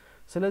አላቸው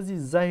ስለዚህ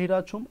እዛ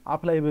ሄዳችሁም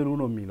አፕላይ በሉ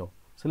ነው የሚለው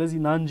ስለዚህ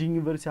ናንጂንግ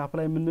ዩኒቨርሲቲ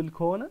አፕላይ ምንል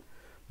ከሆነ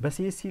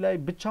በCSC ላይ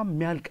ብቻ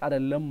የሚያልቅ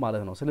አይደለም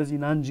ማለት ነው ስለዚህ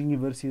ናንጂንግ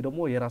ዩኒቨርሲቲ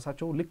ደግሞ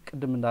የራሳቸው ልክ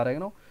ቅድም እንዳደረግ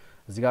ነው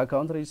እዚህ ጋር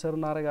አካውንት ሬጂስተር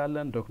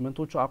እናረጋለን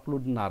ዶክመንቶቹ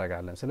አፕሎድ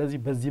እናረጋለን ስለዚህ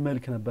በዚህ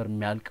መልክ ነበር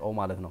የሚያልቀው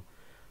ማለት ነው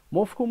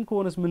ሞፍኮም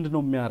ከሆነስ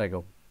ምንድነው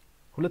የሚያረጋው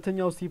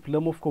ሁለተኛው ስቴፕ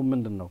ለሞፍኮም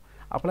ምንድነው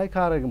አፕላይ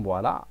ካረግን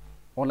በኋላ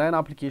ኦንላይን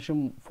አፕሊኬሽን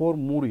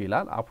ፎርም ሙሉ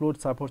ይላል አፕሎድ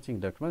ሰፖርቲንግ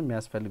ዶክመንት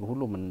የሚያስፈልግ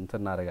ሁሉ ምን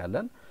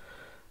እናረጋለን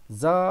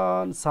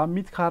ዛን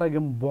ሳሚት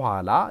ካረግን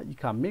በኋላ you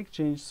can make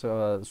change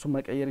እሱ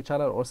መቀየር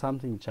ይቻላል or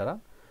something ይቻላል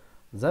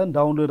ዘን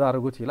ዳውንሎድ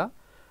አድርጉት ይላል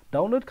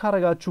ዳውንሎድ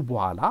ካረጋችሁ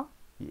በኋላ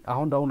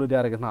አሁን ዳውንሎድ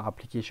ያደረግና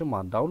አፕሊኬሽን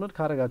ዳውንሎድ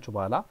ካረጋችሁ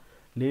በኋላ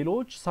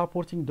ሌሎች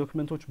ሰፖርቲንግ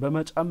ዶክመንቶች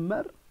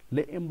በመጨመር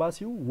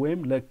ለኤምባሲው ወይም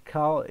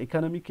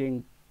ለኢኮኖሚክ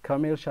ኤንድ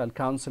ኮመርሻል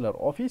ካውንስለር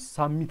ኦፊስ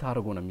ሳሚት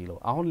አድርጉ ነው የሚለው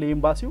አሁን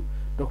ለኤምባሲው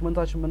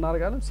ዶክመንታችን ምን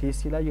እናረጋለን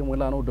CSC ላይ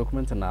የሞላ ነው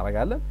ዶክመንት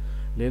እናረጋለን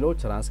ሌሎች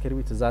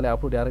ትራንስክሪፕት እዛ ላይ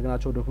አፕሎድ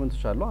ያደረግናቸው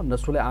ዶክመንቶች አሉ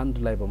እነሱ ላይ አንድ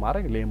ላይ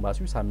በማድረግ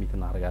ለኤምባሲው ሳሚት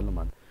እናረጋለን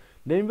ማለት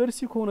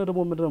ለዩኒቨርሲቲ ከሆነ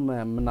ደግሞ ምንድነው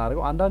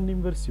የምናረጋው አንዳንድ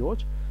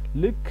ዩኒቨርሲቲዎች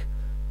ልክ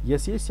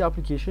የCSC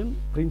አፕሊኬሽን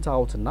ፕሪንት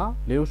አውት እና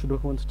ሌሎች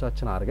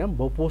ዶክመንቶቻችን አድርገን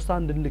በፖስታ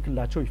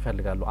እንድንልክላቸው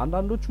ይፈልጋሉ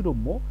አንዳንዶቹ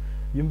ደግሞ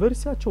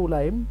ዩኒቨርሲቲያቸው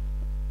ላይም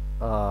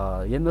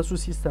የነሱ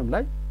ሲስተም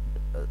ላይ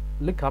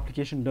ልክ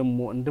አፕሊኬሽን ደግሞ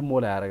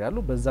እንድሞላ ያደርጋሉ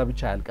በዛ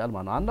ብቻ ያልቃል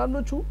ማለት ነው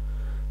አንዳንዶቹ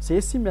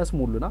CSC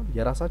የሚያስሞሉናል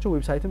የራሳቸው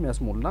ዌብሳይትም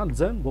ያስሞሉናል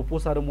ዘን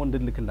በፖስታ ደግሞ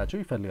እንድንልክላቸው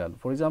ይፈልጋሉ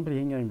ፎር ኤግዛምፕል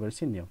ይሄኛው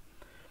ዩኒቨርሲቲ ነው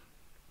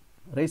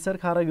ሬጂስተር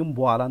ካረግን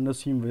በኋላ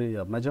እነሱ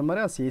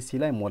መጀመሪያ CSC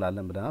ላይ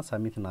ሞላለን ብለናል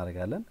ሳሚት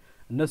እናደርጋለን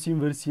እነሱ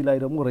ዩኒቨርሲቲ ላይ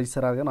ደግሞ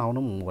ሬጂስተር አድርገን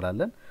አሁንም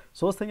ሞላለን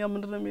ሶስተኛ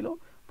ምንድነው የሚለው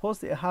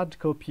ፖስት ሃርድ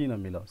ኮፒ ነው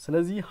የሚለው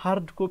ስለዚህ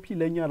ሃርድ ኮፒ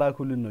ለኛ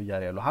ላኩልን ነው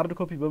ያለው ሃርድ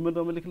ኮፒ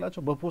በመንደው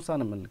መልክላቸው በፖስታ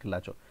ነው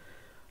መልክላቸው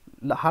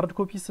ሃርድ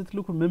ኮፒ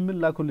ስትልኩ ምን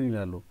ላኩልን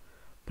ይላሉ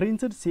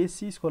printed CSC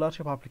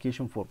scholarship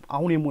application form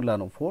አሁን የሞላ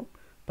ነው ፎርም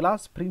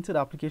plus printed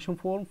application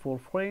form for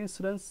foreign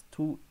students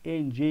to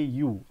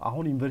NJU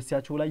አሁን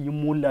ዩኒቨርሲቲያቸው ላይ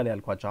ይሞላል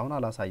ያልኳቸው አሁን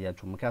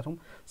አላሳያችሁም ምክንያቱም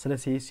ስለ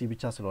CSC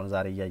ብቻ ስለሆነ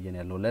ዛሬ ያያየን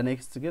ያለው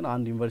ለኔክስት ግን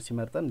አንድ ዩኒቨርሲቲ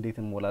መርጠን እንዴት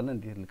እንሞላለን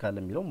እንዴት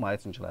ልካለን የሚለው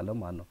ማየት እንችላለን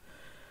ማለት ነው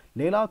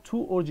ሌላ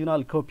two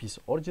original copies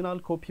original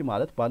copy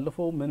ማለት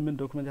ባለፈው ምን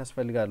ዶክመንት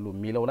ያስፈልጋሉ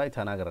የሚለው ላይ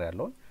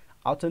ተናግሬያለሁ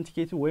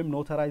authenticated ወይም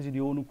notarized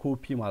የሆኑ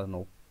ኮፒ ማለት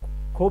ነው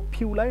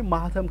ኮፒው ላይ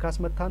ማህተም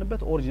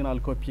ካስመታንበት original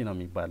copy ነው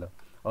የሚባለው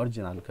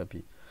original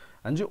copy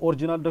እንጂ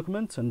ኦሪጂናል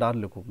ዶክመንት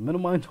እንዳልኩ ምን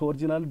ማለት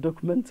ኦሪጂናል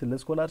ዶክመንት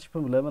ለስኮላርሺፕ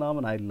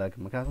ለምናምን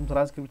አይላክም ምክንያቱም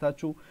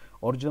ትራንስክሪፕታችሁ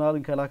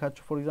ኦሪጂናልን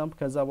ከላካችሁ ፎር ኤግዛምፕል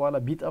ከዛ በኋላ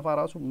ቢጠፋ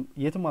ራሱ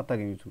የትም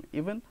አታገኙትም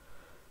ኢቭን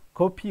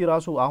ኮፒ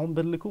ራሱ አሁን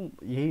ብልኩ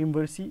ይሄ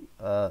ዩኒቨርሲቲ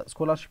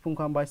ስኮላርሺፕ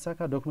እንኳን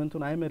ባይሳካ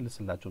ዶክመንቱን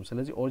አይመልስላችሁም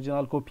ስለዚህ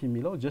ኦሪጂናል ኮፒ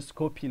የሚለው ጀስት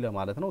ኮፒ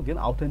ለማለት ነው ግን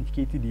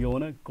አውተንቲኬትድ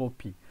የሆነ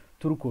ኮፒ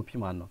ትሩ ኮፒ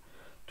ማለት ነው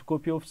ቱ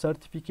ኮፒ ኦፍ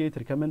ሰርቲፊኬት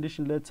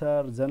ሪኮሜንዴሽን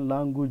ሌተር ዘን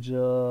ላንጉዌጅ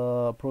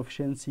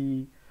ፕሮፊሺየንሲ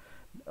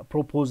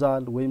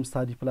proposal ወይም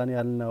study plan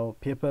ያልነው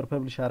paper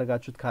publish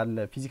ያረጋችሁት ካለ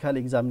physical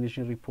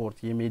examination report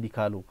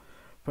የሜዲካሉ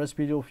first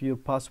page of your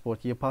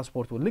passport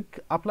የፓስፖርቱ ልክ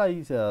apply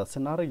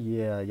ስናረግ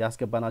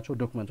ያስገባናቸው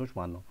ዶክመንቶች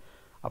ማለት ነው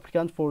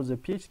applicant for the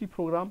PhD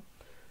program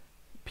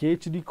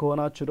PhD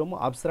ከሆናችሁ ደግሞ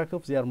abstract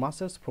of their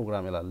master's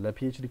program ይላል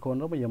ለPhD ከሆነ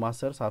ደግሞ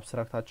የማስተርስ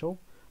አብስትራክታቸው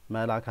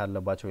መላክ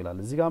አለባቸው ይላል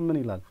እዚህ ጋር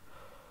ምን ይላል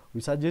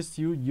we suggest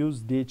you use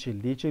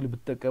DHL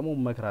ብትጠቀሙ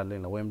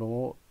መከራለን ወይም ደግሞ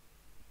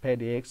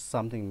PDX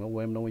something ነው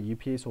ወይም ነው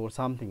UPS or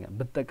something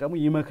በተጠቀሙ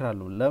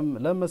ይመክራሉ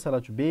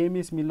ለምሳላችሁ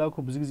በኤምኤስ ሚላኩ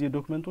ብዙ ጊዜ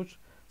ዶክመንቶች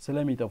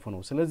ስለሚጠፉ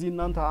ነው ስለዚህ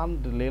እናንተ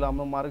አንድ ሌላ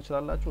ምን ማድረግ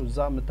ይችላልላችሁ እዛ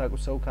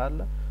የምታውቁት ሰው ካለ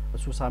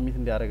እሱ ሳሚት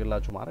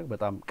እንዲያደርግላችሁ ማድረግ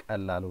በጣም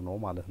ቀላሉ ነው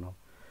ማለት ነው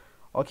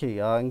ኦኬ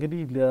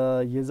እንግዲህ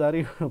የዛሬ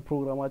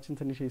ፕሮግራማችን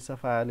ትንሽ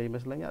ይሰፋ ያለ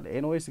ይመስለኛል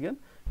ኤንኦኤስ ግን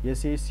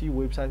የሲኤስሲ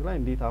ዌብሳይት ላይ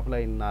እንዴት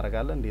አፕላይ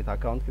እናደርጋለን እንዴት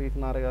አካውንት ክሬት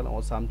እናደርጋለን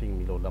or something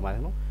የሚለው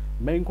ለማለት ነው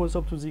ሜን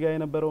ኮንሰፕቱ እዚህ ጋር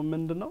የነበረው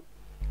ምንድነው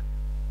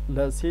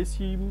ለሲኤስሲ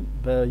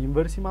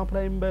በዩኒቨርሲቲ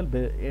አፕላይ እንበል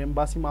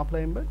በኤምባሲ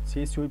አፕላይ እንበል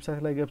ሲኤስሲ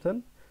ዌብሳይት ላይ ገብተን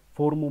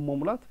ፎርሙ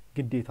መሙላት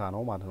ግዴታ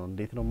ነው ማለት ነው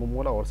እንዴት ነው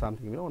መሞላ or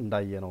something ነው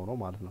እንዳየነው ነው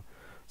ማለት ነው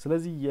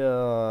ስለዚህ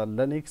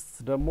ለኔክስት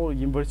ደግሞ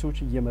ዩኒቨርሲቲዎች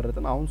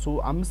እየመረጥን አሁን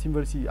 5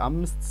 ዩኒቨርሲቲ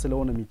 5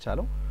 ስለሆነ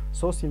የሚቻለው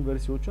 3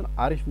 ዩኒቨርሲቲዎችን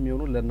አሪፍ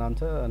የሚሆኑ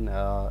ለናንተ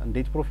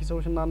እንዴት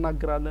ፕሮፌሰሮች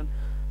እናናግራለን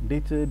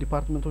እንዴት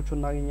ዲፓርትመንቶቹን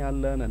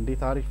እናገኛለን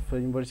እንዴት አሪፍ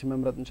ዩኒቨርሲቲ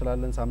መምረጥ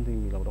እንችላለን something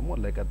የሚለው ደግሞ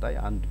ለቀጣይ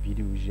አንድ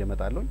ቪዲዮ ይዤ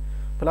እመጣለሁ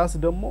ፕላስ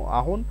ደግሞ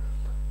አሁን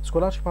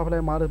ስኮላርሺፕ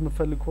አፕላይ ማለት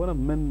የምፈልግ ከሆነ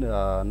ምን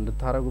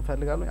እንድታረጉ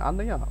ፈልጋለሁ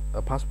አንደኛ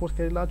ፓስፖርት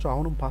ከሌላችሁ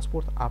አሁንም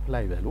ፓስፖርት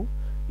አፕላይ በሉ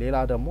ሌላ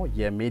ደግሞ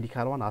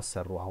የሜዲካልዋን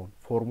አሰሩ አሁን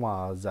ፎርማ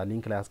እዛ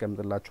ሊንክ ላይ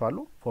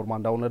አስቀምጥላችኋለሁ ፎርማ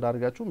ዳውንሎድ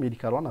አድርጋችሁ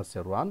ሜዲካልዋን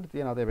አሰሩ አንድ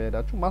ጤና ጣቢያ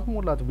ሄዳችሁ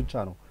ማስሞላት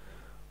ብቻ ነው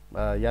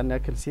ያን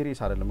ያክል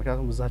ሲሪየስ አይደለም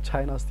ምክንያቱም እዛ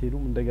ቻይና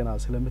ስትሄዱም እንደገና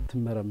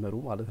ስለምትመረመሩ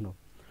ማለት ነው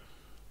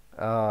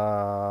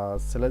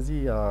ስለዚህ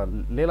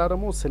ሌላ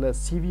ደግሞ ስለ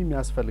ሲቪ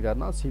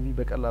የሚያስፈልጋልና ሲቪ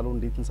በቀላሉ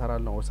እንዴት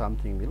እንሰራለን or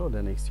something የሚለው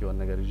ለኔክስት የሆነ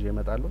ነገር ይዤ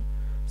እመጣለሁ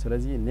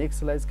ስለዚህ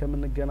ኔክስት ላይ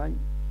እስከምንገናኝ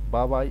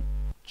ባይ ባይ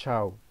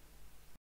ቻው